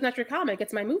 because it's not your comic,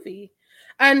 it's my movie.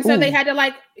 And so they had to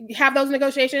like have those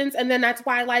negotiations. And then that's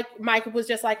why like Mike was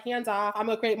just like, hands off, I'm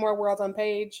gonna create more worlds on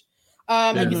Page.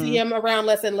 And you see him around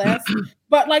less and less.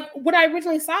 But like when I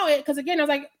originally saw it, because again, I was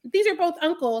like, these are both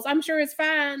uncles. I'm sure it's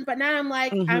fine. But now I'm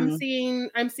like, I'm seeing,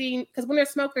 because when there's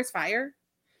smoke, there's fire.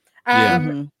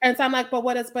 And so I'm like, but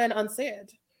what has been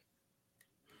unsaid?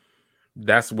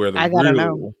 That's where the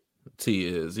real tea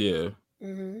is, yeah.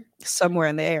 Somewhere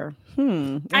in the air.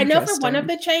 I know for one of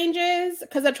the changes,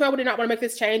 because the Toro did not want to make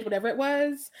this change, whatever it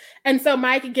was. And so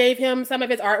Mike gave him some of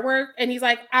his artwork, and he's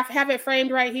like, I have it framed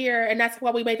right here, and that's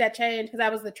why we made that change, because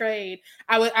that was the trade.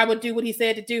 I would do what he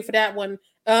said to do for that one,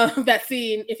 that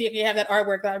scene, if he could have that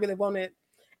artwork that I really wanted.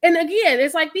 And again,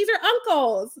 it's like, these are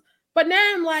uncles. But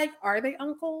now I'm like, are they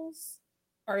uncles?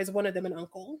 Or is one of them an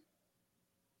uncle?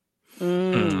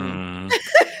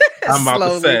 I'm about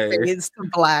to say fades to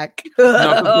black.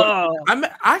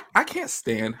 I can't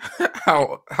stand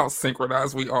how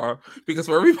synchronized we are, because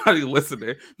for everybody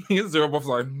listening, me and Zero both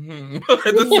like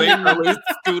the same really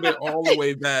student all the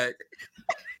way back.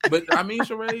 But I mean,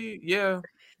 Sheree, yeah,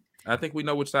 I think we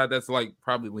know which side that's like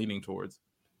probably leaning towards.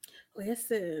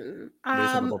 Listen,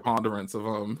 based on the preponderance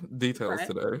of details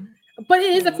today. But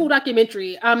it is a cool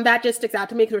documentary. That just sticks out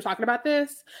to me because we're talking about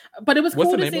this. But it was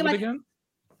cool to see like again?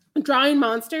 Drawing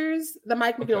Monsters, the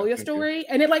Mike Magnolia story,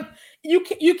 and it like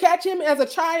you catch him as a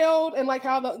child and like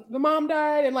how the mom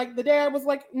died and like the dad was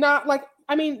like not like,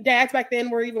 I mean, dads back then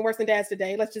were even worse than dads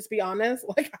today. Let's just be honest.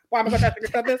 Like, why am I going to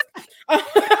figure out this?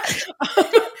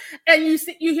 And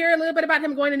you hear a little bit about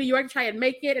him going to New York to try and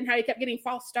make it, and how he kept getting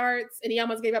false starts, and he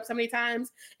almost gave up so many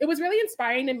times. It was really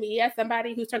inspiring to me as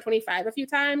somebody who's turned 25 a few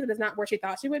times and is not where she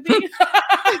thought she would be.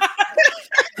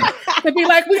 To be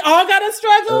like, we all gotta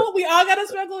struggle. We all gotta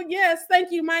struggle. Yes,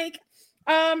 thank you, Mike.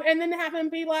 And then to have him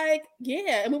be like,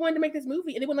 yeah, and we wanted to make this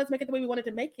movie, and they wouldn't let us make it the way we wanted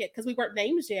to make it because we weren't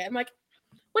names yet. I'm like,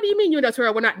 what do you mean you and Del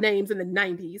Toro were not names in the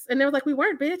 90s? And they were like, we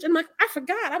weren't, bitch. And I'm like, I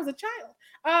forgot, I was a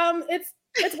child.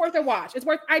 It's worth a watch. It's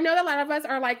worth. I know that a lot of us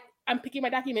are like, I'm picking my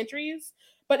documentaries,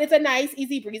 but it's a nice,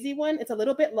 easy breezy one. It's a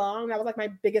little bit long. That was like my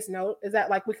biggest note, is that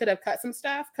like we could have cut some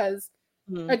stuff because.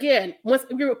 Again, once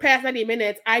you're past 90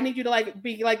 minutes, I need you to like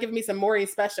be like giving me some Maury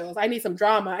specials. I need some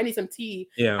drama. I need some tea.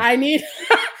 Yeah. I need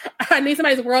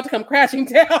somebody's world to come crashing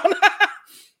down.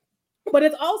 But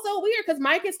it's also weird because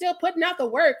Mike is still putting out the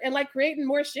work and like creating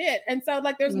more shit. And so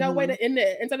like there's no way to end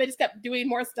it. And so they just kept doing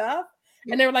more stuff.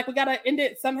 And they were like, we gotta end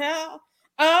it somehow.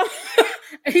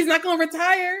 He's not gonna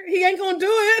retire. He ain't gonna do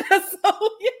it. So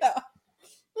yeah.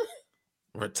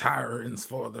 Retirings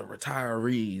for the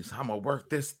retirees. I'm gonna work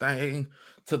this thing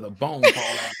to the bone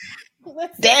fall out.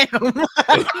 Damn.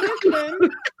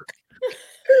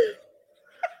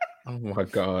 Oh my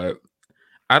god.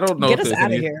 I don't know. Get us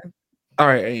out of here. All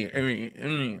right,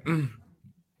 Amy.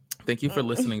 Thank you for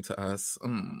listening to us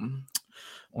on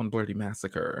Blurty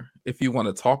Massacre. If you want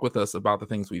to talk with us about the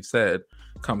things we've said,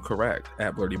 come correct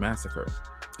at Blurty Massacre.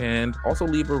 And also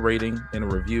leave a rating and a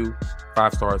review,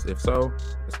 5 stars if so,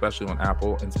 especially on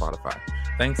Apple and Spotify.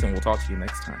 Thanks, and we'll talk to you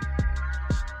next time.